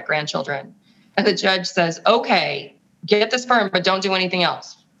only shot at grandchildren. And the judge says, okay, get the sperm, but don't do anything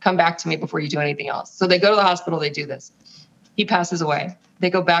else. Come back to me before you do anything else. So they go to the hospital, they do this. He passes away. They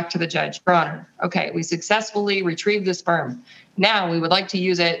go back to the judge. Your Honor, okay, we successfully retrieved the sperm. Now we would like to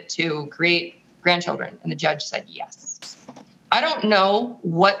use it to create grandchildren. And the judge said yes. I don't know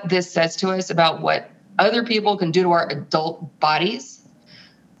what this says to us about what other people can do to our adult bodies,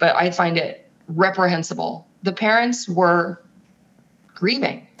 but I find it reprehensible. The parents were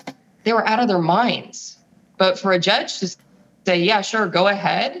grieving. They were out of their minds. But for a judge to say, yeah, sure, go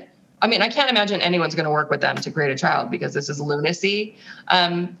ahead. I mean, I can't imagine anyone's going to work with them to create a child because this is lunacy.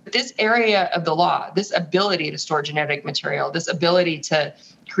 This area of the law, this ability to store genetic material, this ability to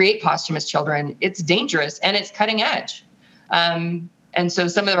create posthumous children, it's dangerous and it's cutting edge. And so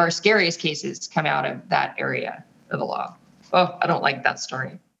some of our scariest cases come out of that area of the law. Oh, I don't like that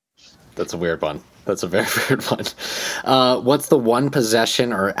story. That's a weird one. That's a very weird one. What's the one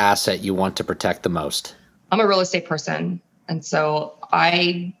possession or asset you want to protect the most? I'm a real estate person. And so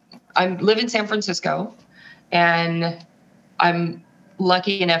I live in San Francisco, and I'm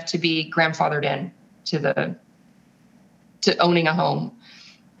lucky enough to be grandfathered in to owning a home.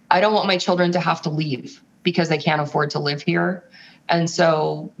 I don't want my children to have to leave because they can't afford to live here. And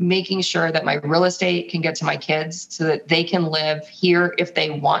so making sure that my real estate can get to my kids so that they can live here if they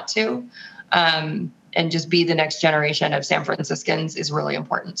want to, and just be the next generation of San Franciscans is really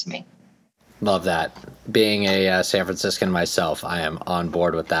important to me. Love that. Being a San Franciscan myself, I am on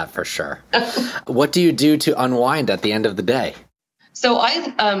board with that for sure. What do you do to unwind at the end of the day? So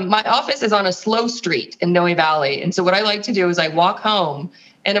my office is on a slow street in Noe Valley. And so what I like to do is I walk home.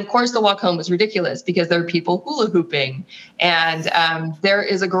 And of course, the walk home was ridiculous because there are people hula hooping. And there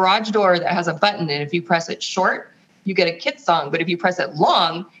is a garage door that has a button. And if you press it short, you get a kid's song. But if you press it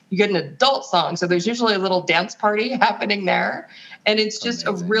long, you get an adult song. So there's usually a little dance party happening there. And it's just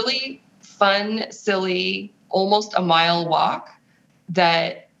amazing. A really fun, silly, almost a mile walk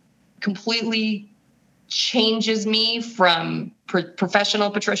that completely changes me from professional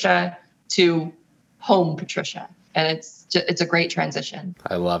Patricia to home Patricia. And it's a great transition.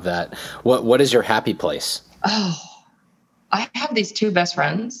 I love that. What is your happy place? Oh, I have these two best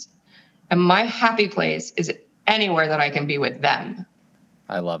friends, and my happy place is anywhere that I can be with them.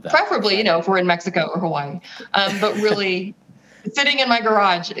 I love that. Preferably, if we're in Mexico or Hawaii. But really, sitting in my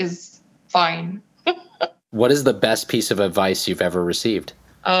garage is fine. What is the best piece of advice you've ever received?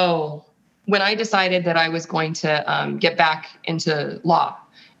 Oh, when I decided that I was going to get back into law,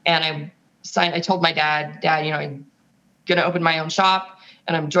 and I told my dad, I'm going to open my own shop,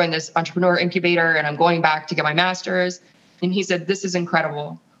 and I'm joining this entrepreneur incubator, and I'm going back to get my master's. And he said, this is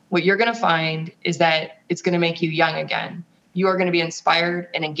incredible. What you're going to find is that it's going to make you young again. You are going to be inspired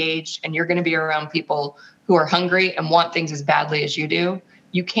and engaged, and you're going to be around people who are hungry and want things as badly as you do.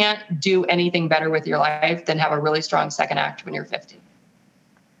 You can't do anything better with your life than have a really strong second act when you're 50.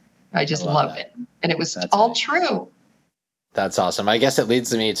 I just love it. And it was all true. That's awesome. I guess it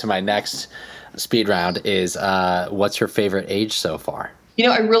leads me to my next speed round is what's your favorite age so far?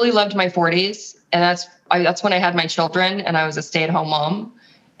 I really loved my 40s, and that's when I had my children and I was a stay-at-home mom.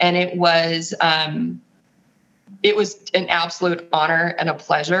 And it was an absolute honor and a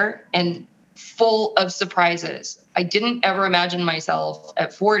pleasure and full of surprises. I didn't ever imagine myself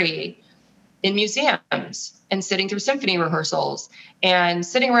at 40 in museums and sitting through symphony rehearsals and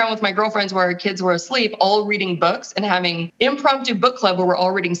sitting around with my girlfriends where our kids were asleep, all reading books and having impromptu book club where we're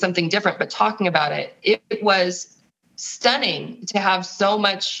all reading something different, but talking about it. It was stunning to have so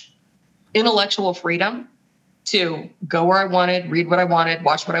much intellectual freedom to go where I wanted, read what I wanted,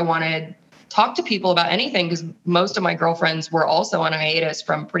 watch what I wanted, talk to people about anything, because most of my girlfriends were also on hiatus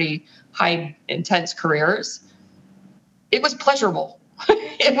from pretty high intense careers. It was pleasurable.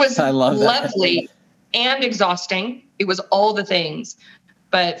 It was lovely and exhausting. It was all the things.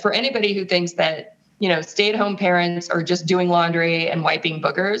 But for anybody who thinks that, stay-at-home parents are just doing laundry and wiping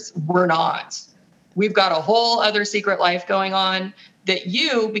boogers, we're not. We've got a whole other secret life going on that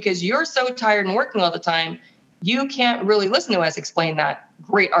because you're so tired and working all the time, you can't really listen to us explain that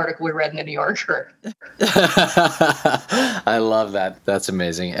great article we read in the New Yorker. I love that. That's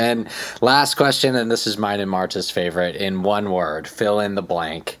amazing. And last question, and this is mine and Marta's favorite. In one word, fill in the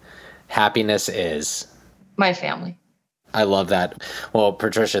blank. Happiness is? My family. I love that. Well,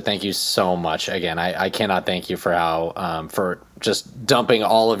 Patricia, thank you so much. Again, I cannot thank you for for just dumping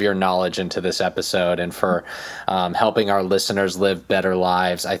all of your knowledge into this episode and for helping our listeners live better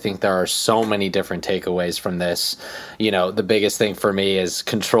lives. I think there are so many different takeaways from this. The biggest thing for me is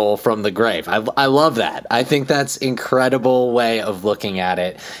control from the grave. I love that. I think that's incredible way of looking at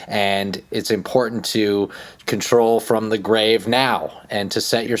it. And it's important to control from the grave now and to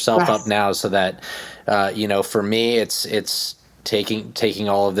set yourself up now so that for me, it's taking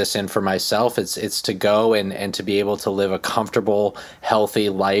all of this in for myself. It's to go and to be able to live a comfortable, healthy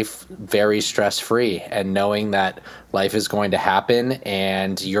life, very stress-free, and knowing that life is going to happen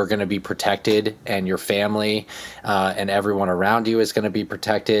and you're going to be protected and your family and everyone around you is going to be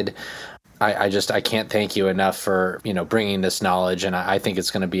protected. I can't thank you enough for, bringing this knowledge. And I think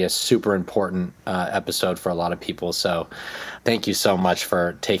it's going to be a super important episode for a lot of people. So thank you so much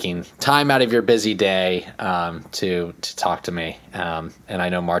for taking time out of your busy day to talk to me. And I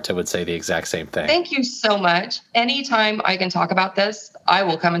know Marta would say the exact same thing. Thank you so much. Anytime I can talk about this, I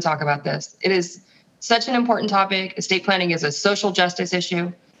will come and talk about this. It is such an important topic. Estate planning is a social justice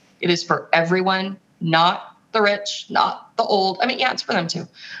issue. It is for everyone, not the rich, not the old. I mean, yeah, it's for them too,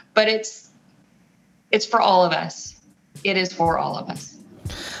 but it's for all of us. It is for all of us.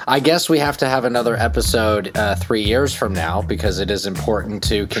 I guess we have to have another episode 3 years from now, because it is important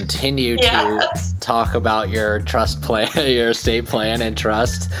to continue to talk about your trust plan, your estate plan and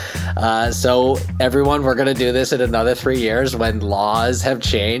trust. So everyone, we're going to do this in another 3 years when laws have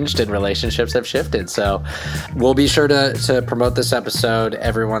changed and relationships have shifted. So we'll be sure to promote this episode.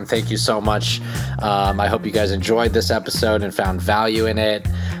 Everyone, thank you so much. I hope you guys enjoyed this episode and found value in it.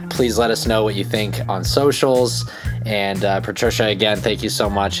 Please let us know what you think on socials. And Patricia, again, thank you so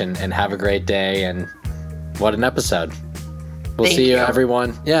much and have a great day. And what an episode. We'll see you,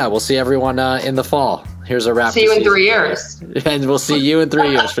 everyone. Yeah, we'll see everyone in the fall. Here's a wrap. See you in 3 years. And we'll see you in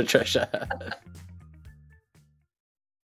 3 years, Patricia.